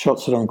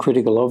shots that I'm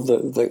critical of,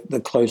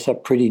 the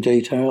close-up pretty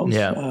details,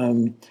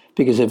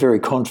 because they're very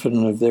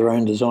confident of their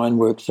own design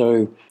work.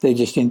 So they're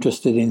just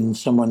interested in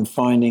someone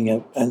finding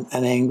an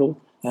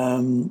angle.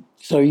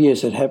 So,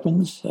 yes, it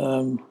happens.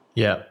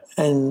 Yeah.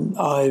 And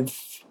I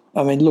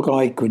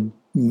could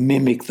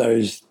mimic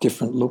those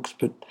different looks,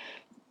 but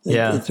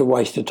it's a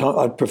waste of time.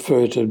 I'd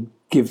prefer to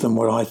give them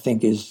what I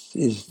think is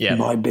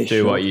my best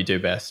do shot. what you do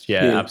best.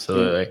 Yeah,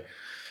 absolutely.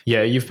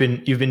 Yeah, you've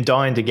been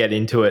dying to get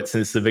into it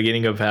since the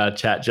beginning of our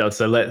chat, Josh.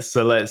 So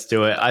let's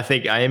do it. I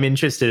think I am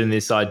interested in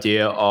this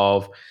idea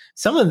of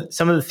some of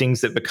the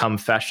things that become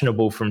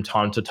fashionable from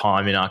time to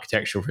time in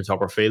architectural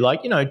photography.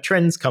 Like,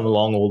 trends come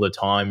along all the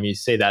time. You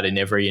see that in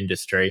every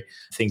industry.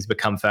 Things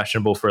become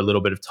fashionable for a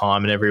little bit of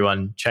time, and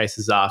everyone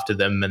chases after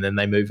them, and then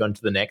they move on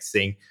to the next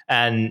thing.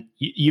 And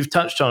you've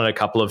touched on it a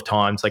couple of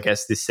times. I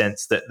guess this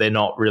sense that they're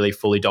not really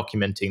fully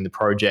documenting the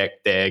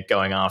project. They're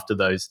going after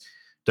those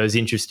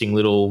interesting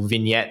little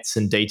vignettes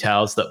and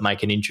details that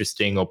make an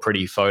interesting or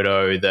pretty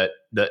photo that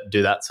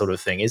do that sort of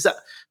thing. Is that?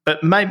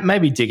 But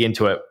maybe dig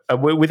into it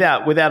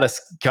without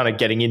us kind of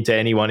getting into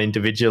anyone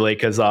individually,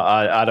 because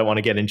I don't want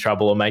to get in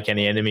trouble or make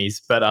any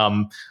enemies. But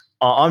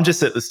I'm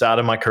just at the start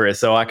of my career,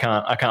 so I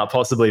can't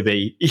possibly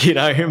be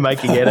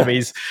making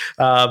enemies.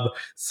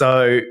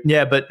 So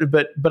yeah,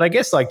 but I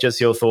guess like just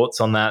your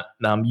thoughts on that.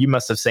 You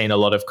must have seen a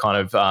lot of kind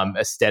of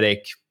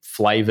aesthetic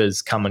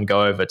flavors come and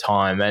go over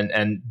time,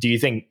 and do you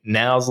think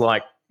now's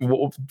like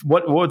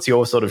what's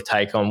your sort of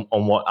take on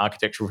what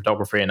architectural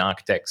photography and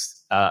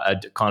architects are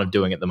kind of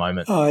doing at the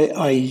moment?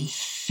 I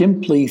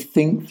simply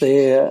think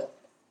they're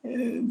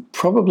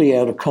probably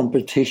out of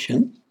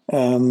competition.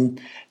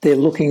 They're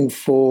looking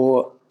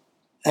for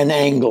an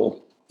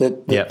angle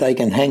that they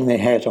can hang their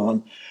hat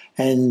on,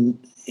 and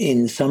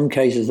in some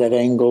cases that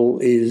angle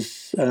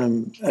is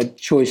a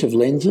choice of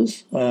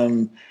lenses.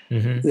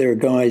 There are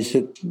guys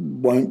that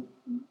won't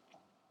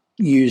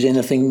use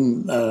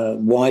anything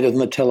wider than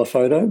the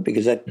telephoto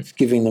because that's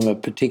giving them a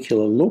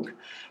particular look.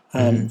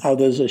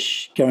 Others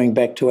are going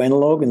back to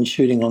analog and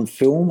shooting on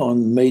film,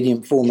 on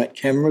medium format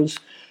cameras,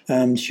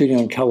 shooting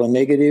on colour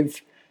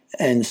negative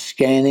and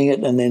scanning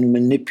it and then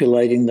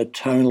manipulating the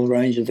tonal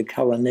range of the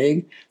colour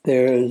neg.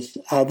 There's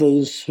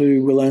others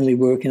who will only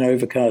work in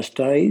overcast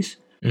days.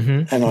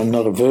 And I'm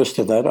not averse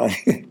to that.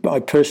 I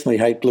personally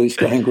hate blue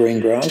sky and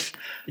green grass.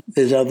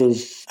 There's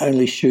others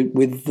only shoot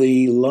with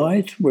the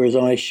light, whereas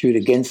I shoot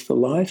against the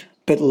light.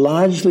 But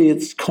largely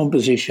it's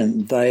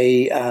composition.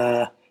 They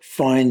are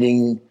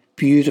finding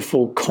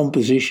beautiful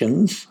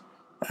compositions,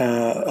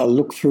 a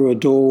look through a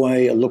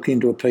doorway, a look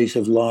into a piece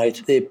of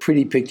light. They're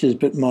pretty pictures,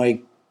 but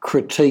my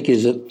critique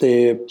is that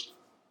they're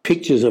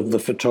pictures of the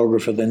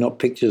photographer. They're not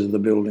pictures of the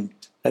building.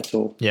 That's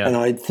all. Yeah. And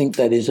I think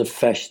that is a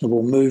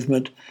fashionable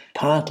movement,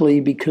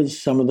 partly because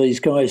some of these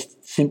guys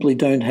simply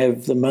don't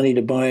have the money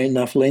to buy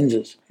enough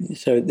lenses.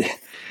 So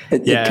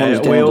it comes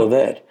down to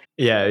that.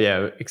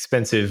 Yeah.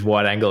 Expensive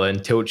wide angle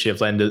and tilt shift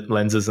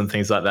lenses and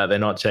things like that. They're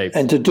not cheap.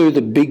 And to do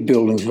the big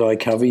buildings that I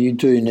cover, you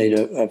do need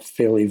a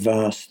fairly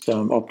vast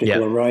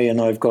optical array,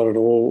 and I've got it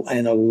all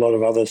and a lot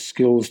of other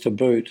skills to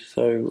boot.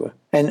 So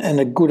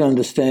and a good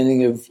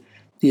understanding of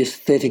the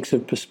aesthetics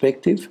of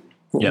perspective.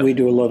 We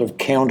do a lot of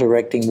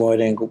counteracting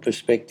wide-angle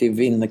perspective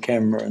in the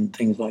camera and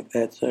things like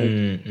that. So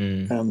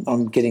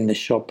I'm getting the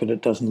shot, but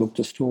it doesn't look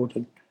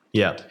distorted.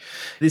 Yeah.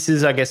 This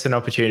is, I guess, an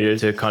opportunity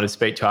to kind of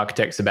speak to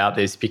architects about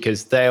this,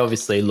 because they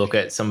obviously look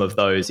at some of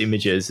those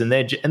images and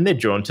they're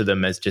drawn to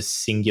them as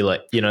just singular.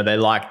 They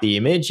like the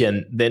image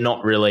and they're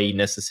not really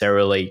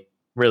necessarily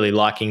really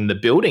liking the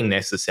building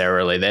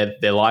necessarily.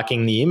 They're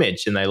liking the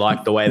image and they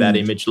like the way that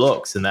image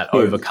looks and that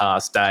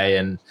overcast day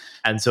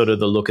and sort of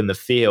the look and the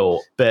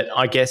feel. But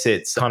I guess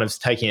it's kind of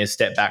taking a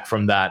step back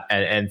from that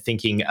and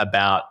thinking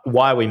about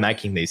why are we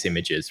making these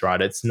images,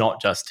 right? It's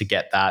not just to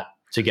get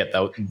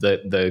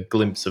the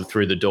glimpse of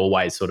through the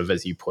doorway, sort of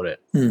as you put it.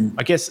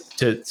 I guess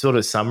to sort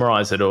of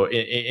summarize it, or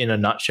in a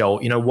nutshell,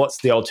 what's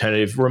the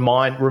alternative?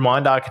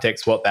 Remind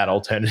architects what that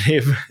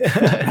alternative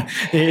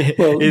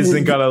is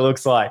and kind of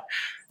looks like.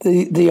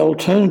 The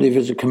alternative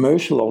is a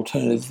commercial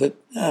alternative that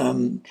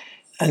an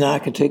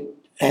architect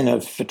and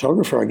a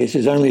photographer, I guess,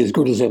 is only as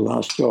good as their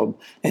last job.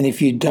 And if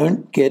you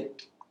don't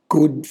get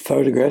good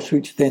photographs,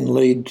 which then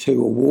lead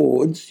to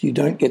awards, you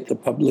don't get the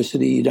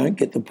publicity, you don't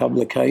get the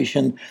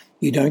publication,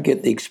 you don't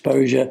get the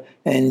exposure,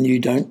 and you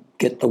don't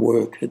get the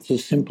work. It's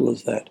as simple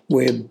as that.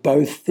 We're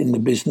both in the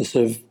business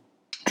of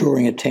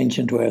drawing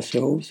attention to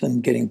ourselves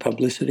and getting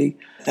publicity.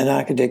 And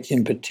architects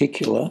in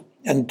particular,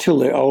 until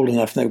they're old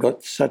enough and they've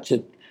got such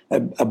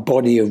a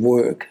body of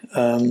work,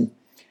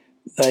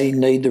 they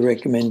need the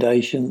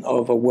recommendation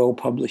of a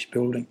well-published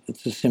building.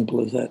 It's as simple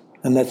as that.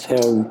 And that's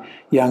how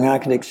young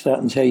architects start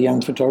and how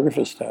young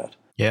photographers start.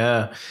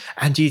 Yeah.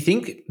 And do you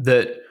think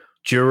that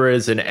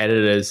jurors and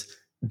editors,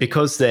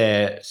 because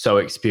they're so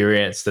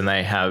experienced and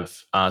they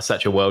have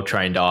such a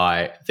well-trained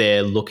eye,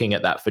 they're looking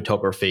at that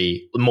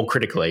photography more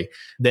critically?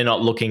 They're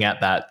not looking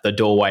at the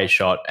doorway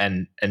shot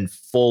and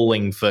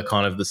falling for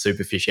kind of the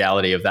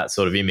superficiality of that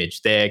sort of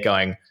image. They're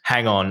going,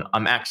 hang on,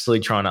 I'm actually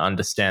trying to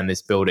understand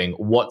this building.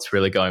 What's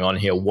really going on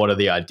here? What are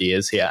the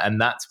ideas here? And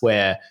that's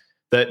where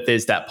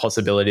there's that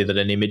possibility that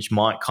an image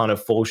might kind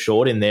of fall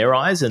short in their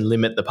eyes and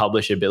limit the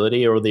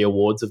publishability or the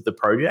awards of the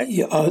project.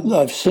 Yeah,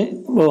 I've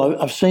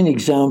seen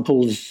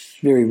examples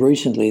very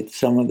recently at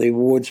some of the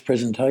awards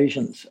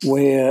presentations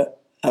where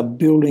a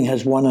building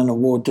has won an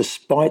award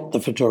despite the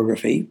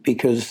photography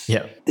because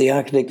the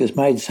architect has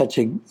made such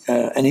an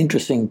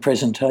interesting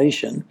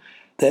presentation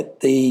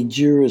that the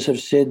jurors have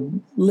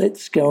said,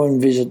 let's go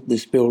and visit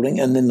this building,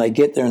 and then they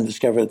get there and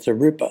discover it's a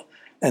ripper,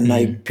 and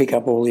they pick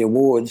up all the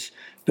awards,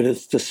 but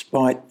it's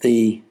despite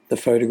the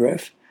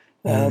photograph.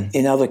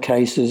 In other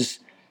cases,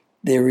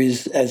 there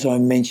is, as I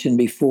mentioned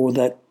before,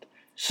 that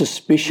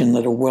suspicion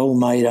that a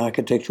well-made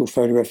architectural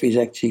photograph is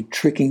actually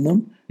tricking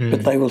them,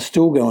 but they will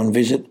still go and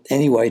visit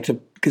anyway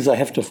because they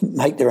have to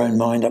make their own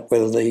mind up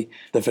whether the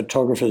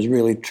photographers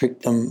really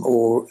tricked them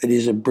or it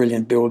is a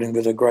brilliant building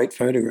with a great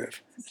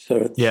photograph.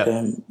 So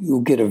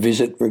you'll get a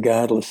visit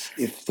regardless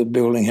if the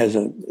building has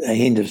a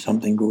hint of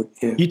something good.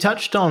 Yeah. You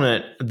touched on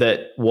it,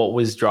 that what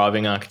was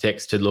driving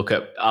architects to look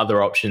at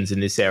other options in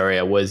this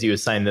area was, you were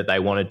saying that they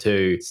wanted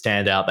to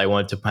stand out, they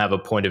wanted to have a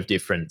point of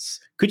difference.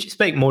 Could you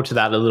speak more to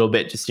that a little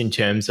bit, just in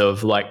terms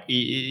of like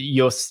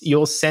you're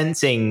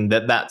sensing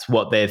that that's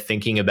what they're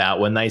thinking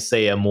about when they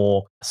see a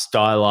more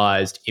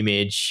stylized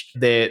image?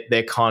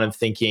 They're kind of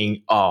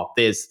thinking, oh,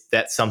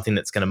 that's something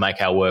that's going to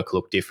make our work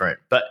look different.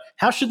 But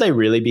how should they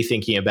really be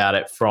thinking about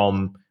it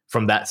from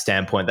that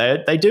standpoint?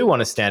 They do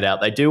want to stand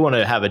out. They do want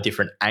to have a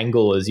different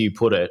angle, as you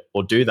put it,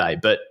 or do they?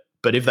 But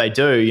if they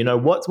do,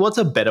 what's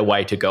a better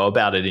way to go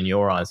about it in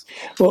your eyes?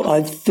 Well,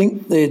 I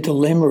think their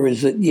dilemma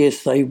is that,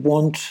 yes, they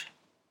want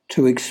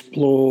to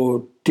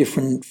explore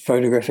different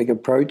photographic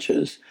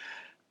approaches,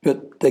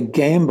 but the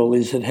gamble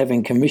is that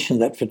having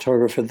commissioned that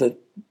photographer,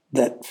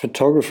 that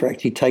photographer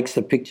actually takes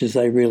the pictures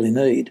they really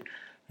need.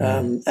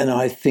 And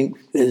I think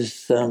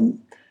there's,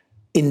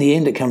 in the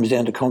end, it comes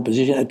down to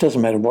composition. It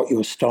doesn't matter what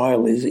your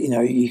style is.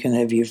 You can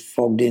have your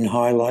fogged in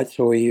highlights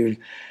or your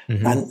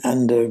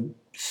under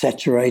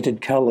saturated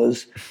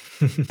colours,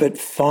 but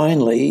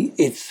finally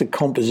it's the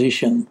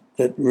composition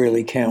that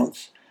really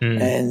counts.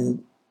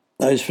 And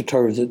those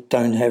photographers that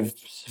don't have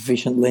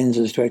sufficient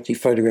lenses to actually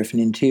photograph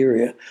an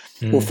interior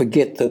will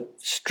forget that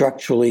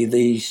structurally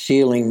the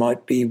ceiling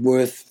might be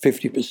worth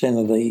 50%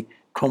 of the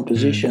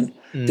composition.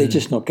 They're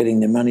just not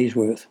getting their money's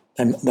worth.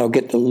 And they'll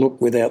get the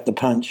look without the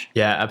punch.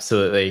 Yeah,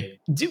 absolutely.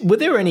 Were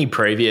there any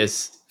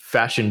previous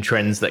fashion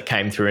trends that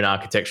came through in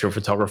architectural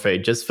photography,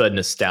 just for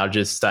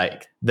nostalgia's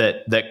sake,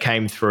 that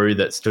came through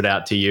that stood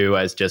out to you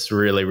as just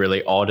really,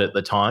 really odd at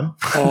the time?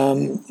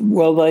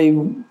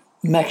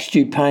 Max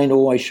Dupain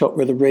always shot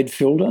with a red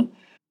filter.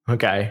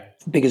 Okay.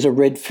 Because a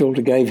red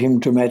filter gave him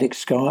dramatic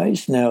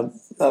skies. Now,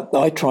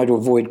 I try to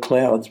avoid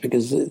clouds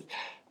because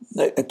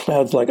a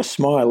cloud's like a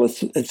smile.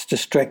 It's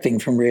distracting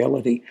from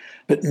reality.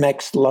 But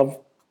Max loved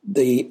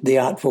the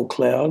artful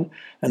cloud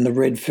and the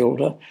red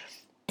filter.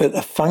 But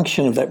a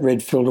function of that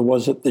red filter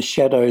was that the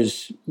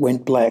shadows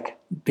went black,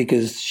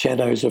 because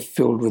shadows are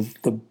filled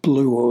with the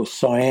blue or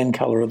cyan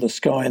colour of the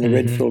sky, and the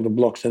red filter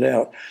blocks it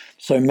out.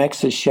 So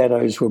Max's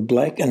shadows were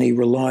black, and he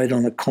relied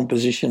on a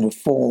composition of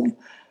form.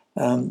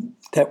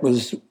 That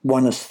was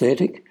one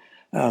aesthetic.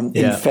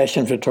 In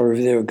fashion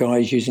photography, there were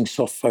guys using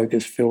soft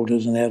focus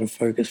filters and out of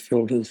focus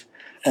filters,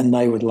 and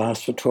they would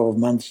last for 12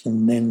 months,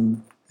 and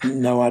then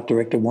no art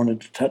director wanted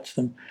to touch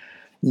them.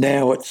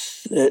 Now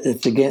it's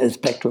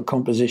back to a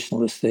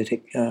compositional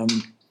aesthetic.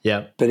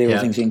 But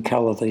everything's in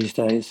colour these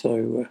days.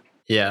 So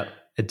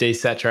a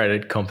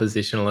desaturated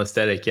compositional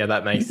aesthetic. Yeah,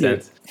 that makes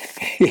sense.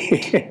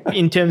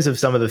 In terms of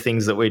some of the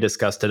things that we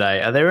discussed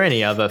today, are there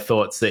any other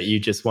thoughts that you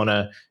just want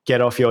to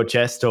get off your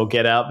chest or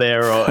get out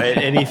there, or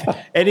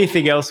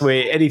anything else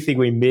anything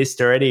we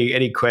missed, or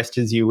any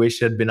questions you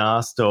wish had been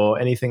asked, or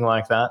anything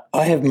like that?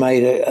 I have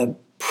made a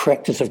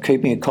practice of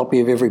keeping a copy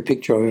of every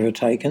picture I've ever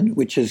taken,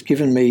 which has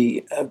given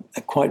me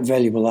a quite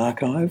valuable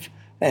archive.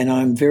 And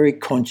I'm very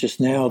conscious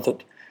now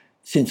that,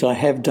 since I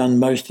have done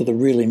most of the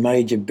really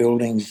major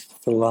buildings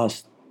for the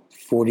last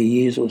 40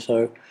 years or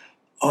so,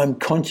 I'm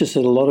conscious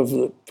that a lot of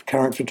the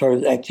current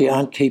photographers actually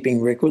aren't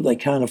keeping record. They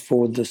can't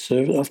afford the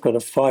server. I've got a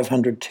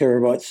 500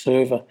 terabyte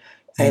server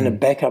and a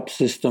backup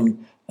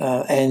system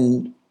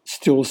and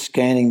still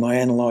scanning my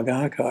analogue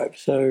archive.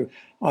 So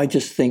I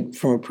just think,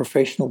 from a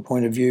professional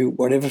point of view,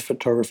 whatever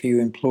photography you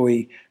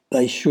employ,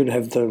 they should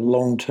have the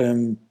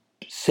long-term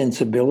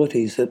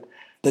sensibilities that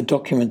the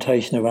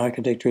documentation of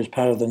architecture is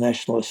part of the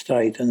national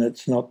estate, and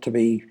it's not to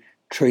be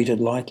treated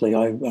lightly.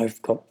 I've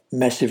got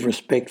massive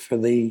respect for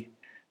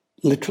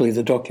literally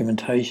the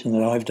documentation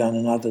that I've done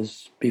and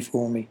others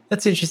before me.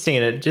 That's interesting,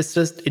 and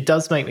it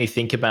does make me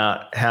think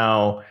about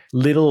how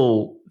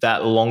little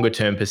that longer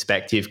term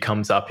perspective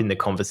comes up in the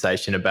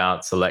conversation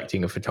about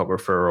selecting a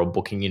photographer or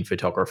booking in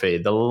photography.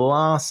 The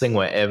last thing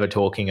we're ever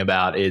talking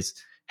about is,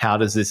 how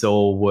does this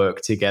all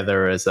work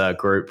together as a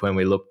group when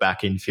we look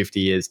back in 50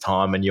 years'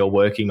 time and you're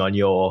working on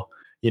your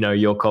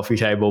coffee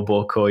table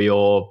book, or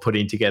you're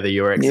putting together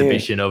your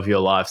exhibition of your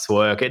life's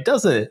work?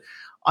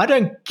 I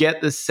don't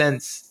get the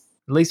sense,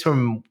 at least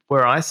from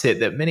where I sit,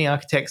 that many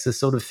architects are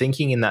sort of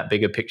thinking in that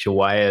bigger picture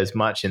way as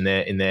much in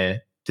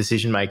their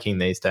decision making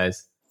these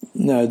days.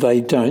 No,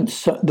 they don't.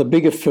 So the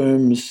bigger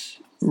firms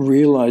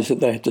realise that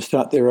they have to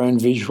start their own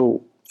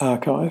visual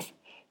archive.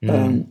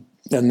 And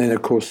then,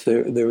 of course,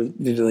 they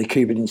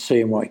keep it in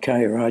CMYK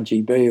or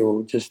RGB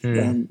or just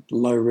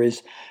low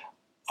res.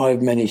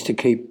 I've managed to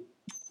keep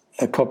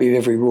a copy of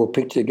every raw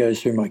picture that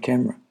goes through my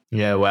camera.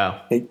 Yeah,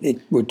 wow.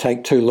 It would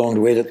take too long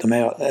to edit them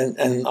out.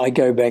 And I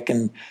go back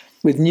and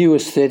with new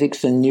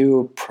aesthetics and new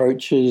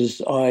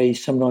approaches, I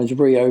sometimes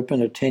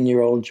reopen a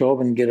 10-year-old job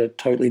and get a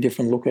totally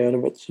different look out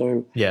of it.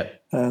 So,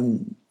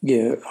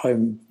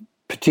 I'm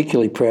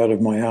particularly proud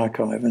of my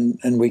archive,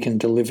 and we can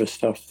deliver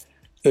stuff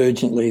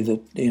urgently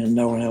that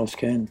no one else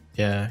can.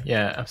 Yeah,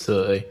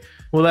 absolutely.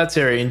 Well, that's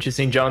very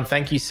interesting, John.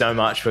 Thank you so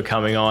much for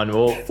coming on.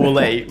 We'll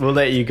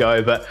let you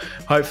go, but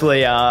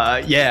hopefully,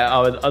 I'd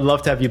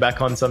love to have you back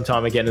on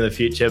sometime again in the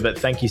future. But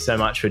thank you so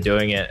much for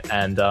doing it,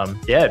 and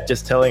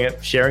just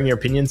sharing your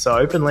opinion so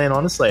openly and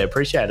honestly. I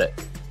appreciate it.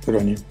 Good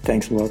on you.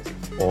 Thanks a lot.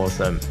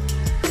 Awesome.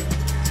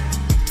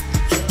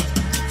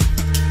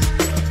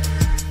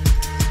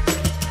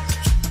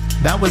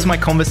 That was my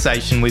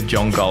conversation with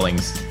John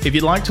Gollings. If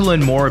you'd like to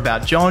learn more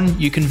about John,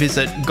 you can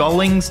visit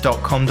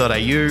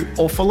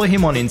gollings.com.au or follow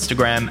him on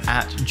Instagram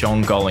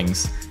 @John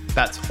Gollings.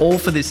 That's all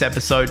for this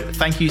episode.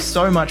 Thank you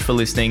so much for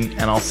listening,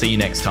 and I'll see you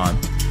next time.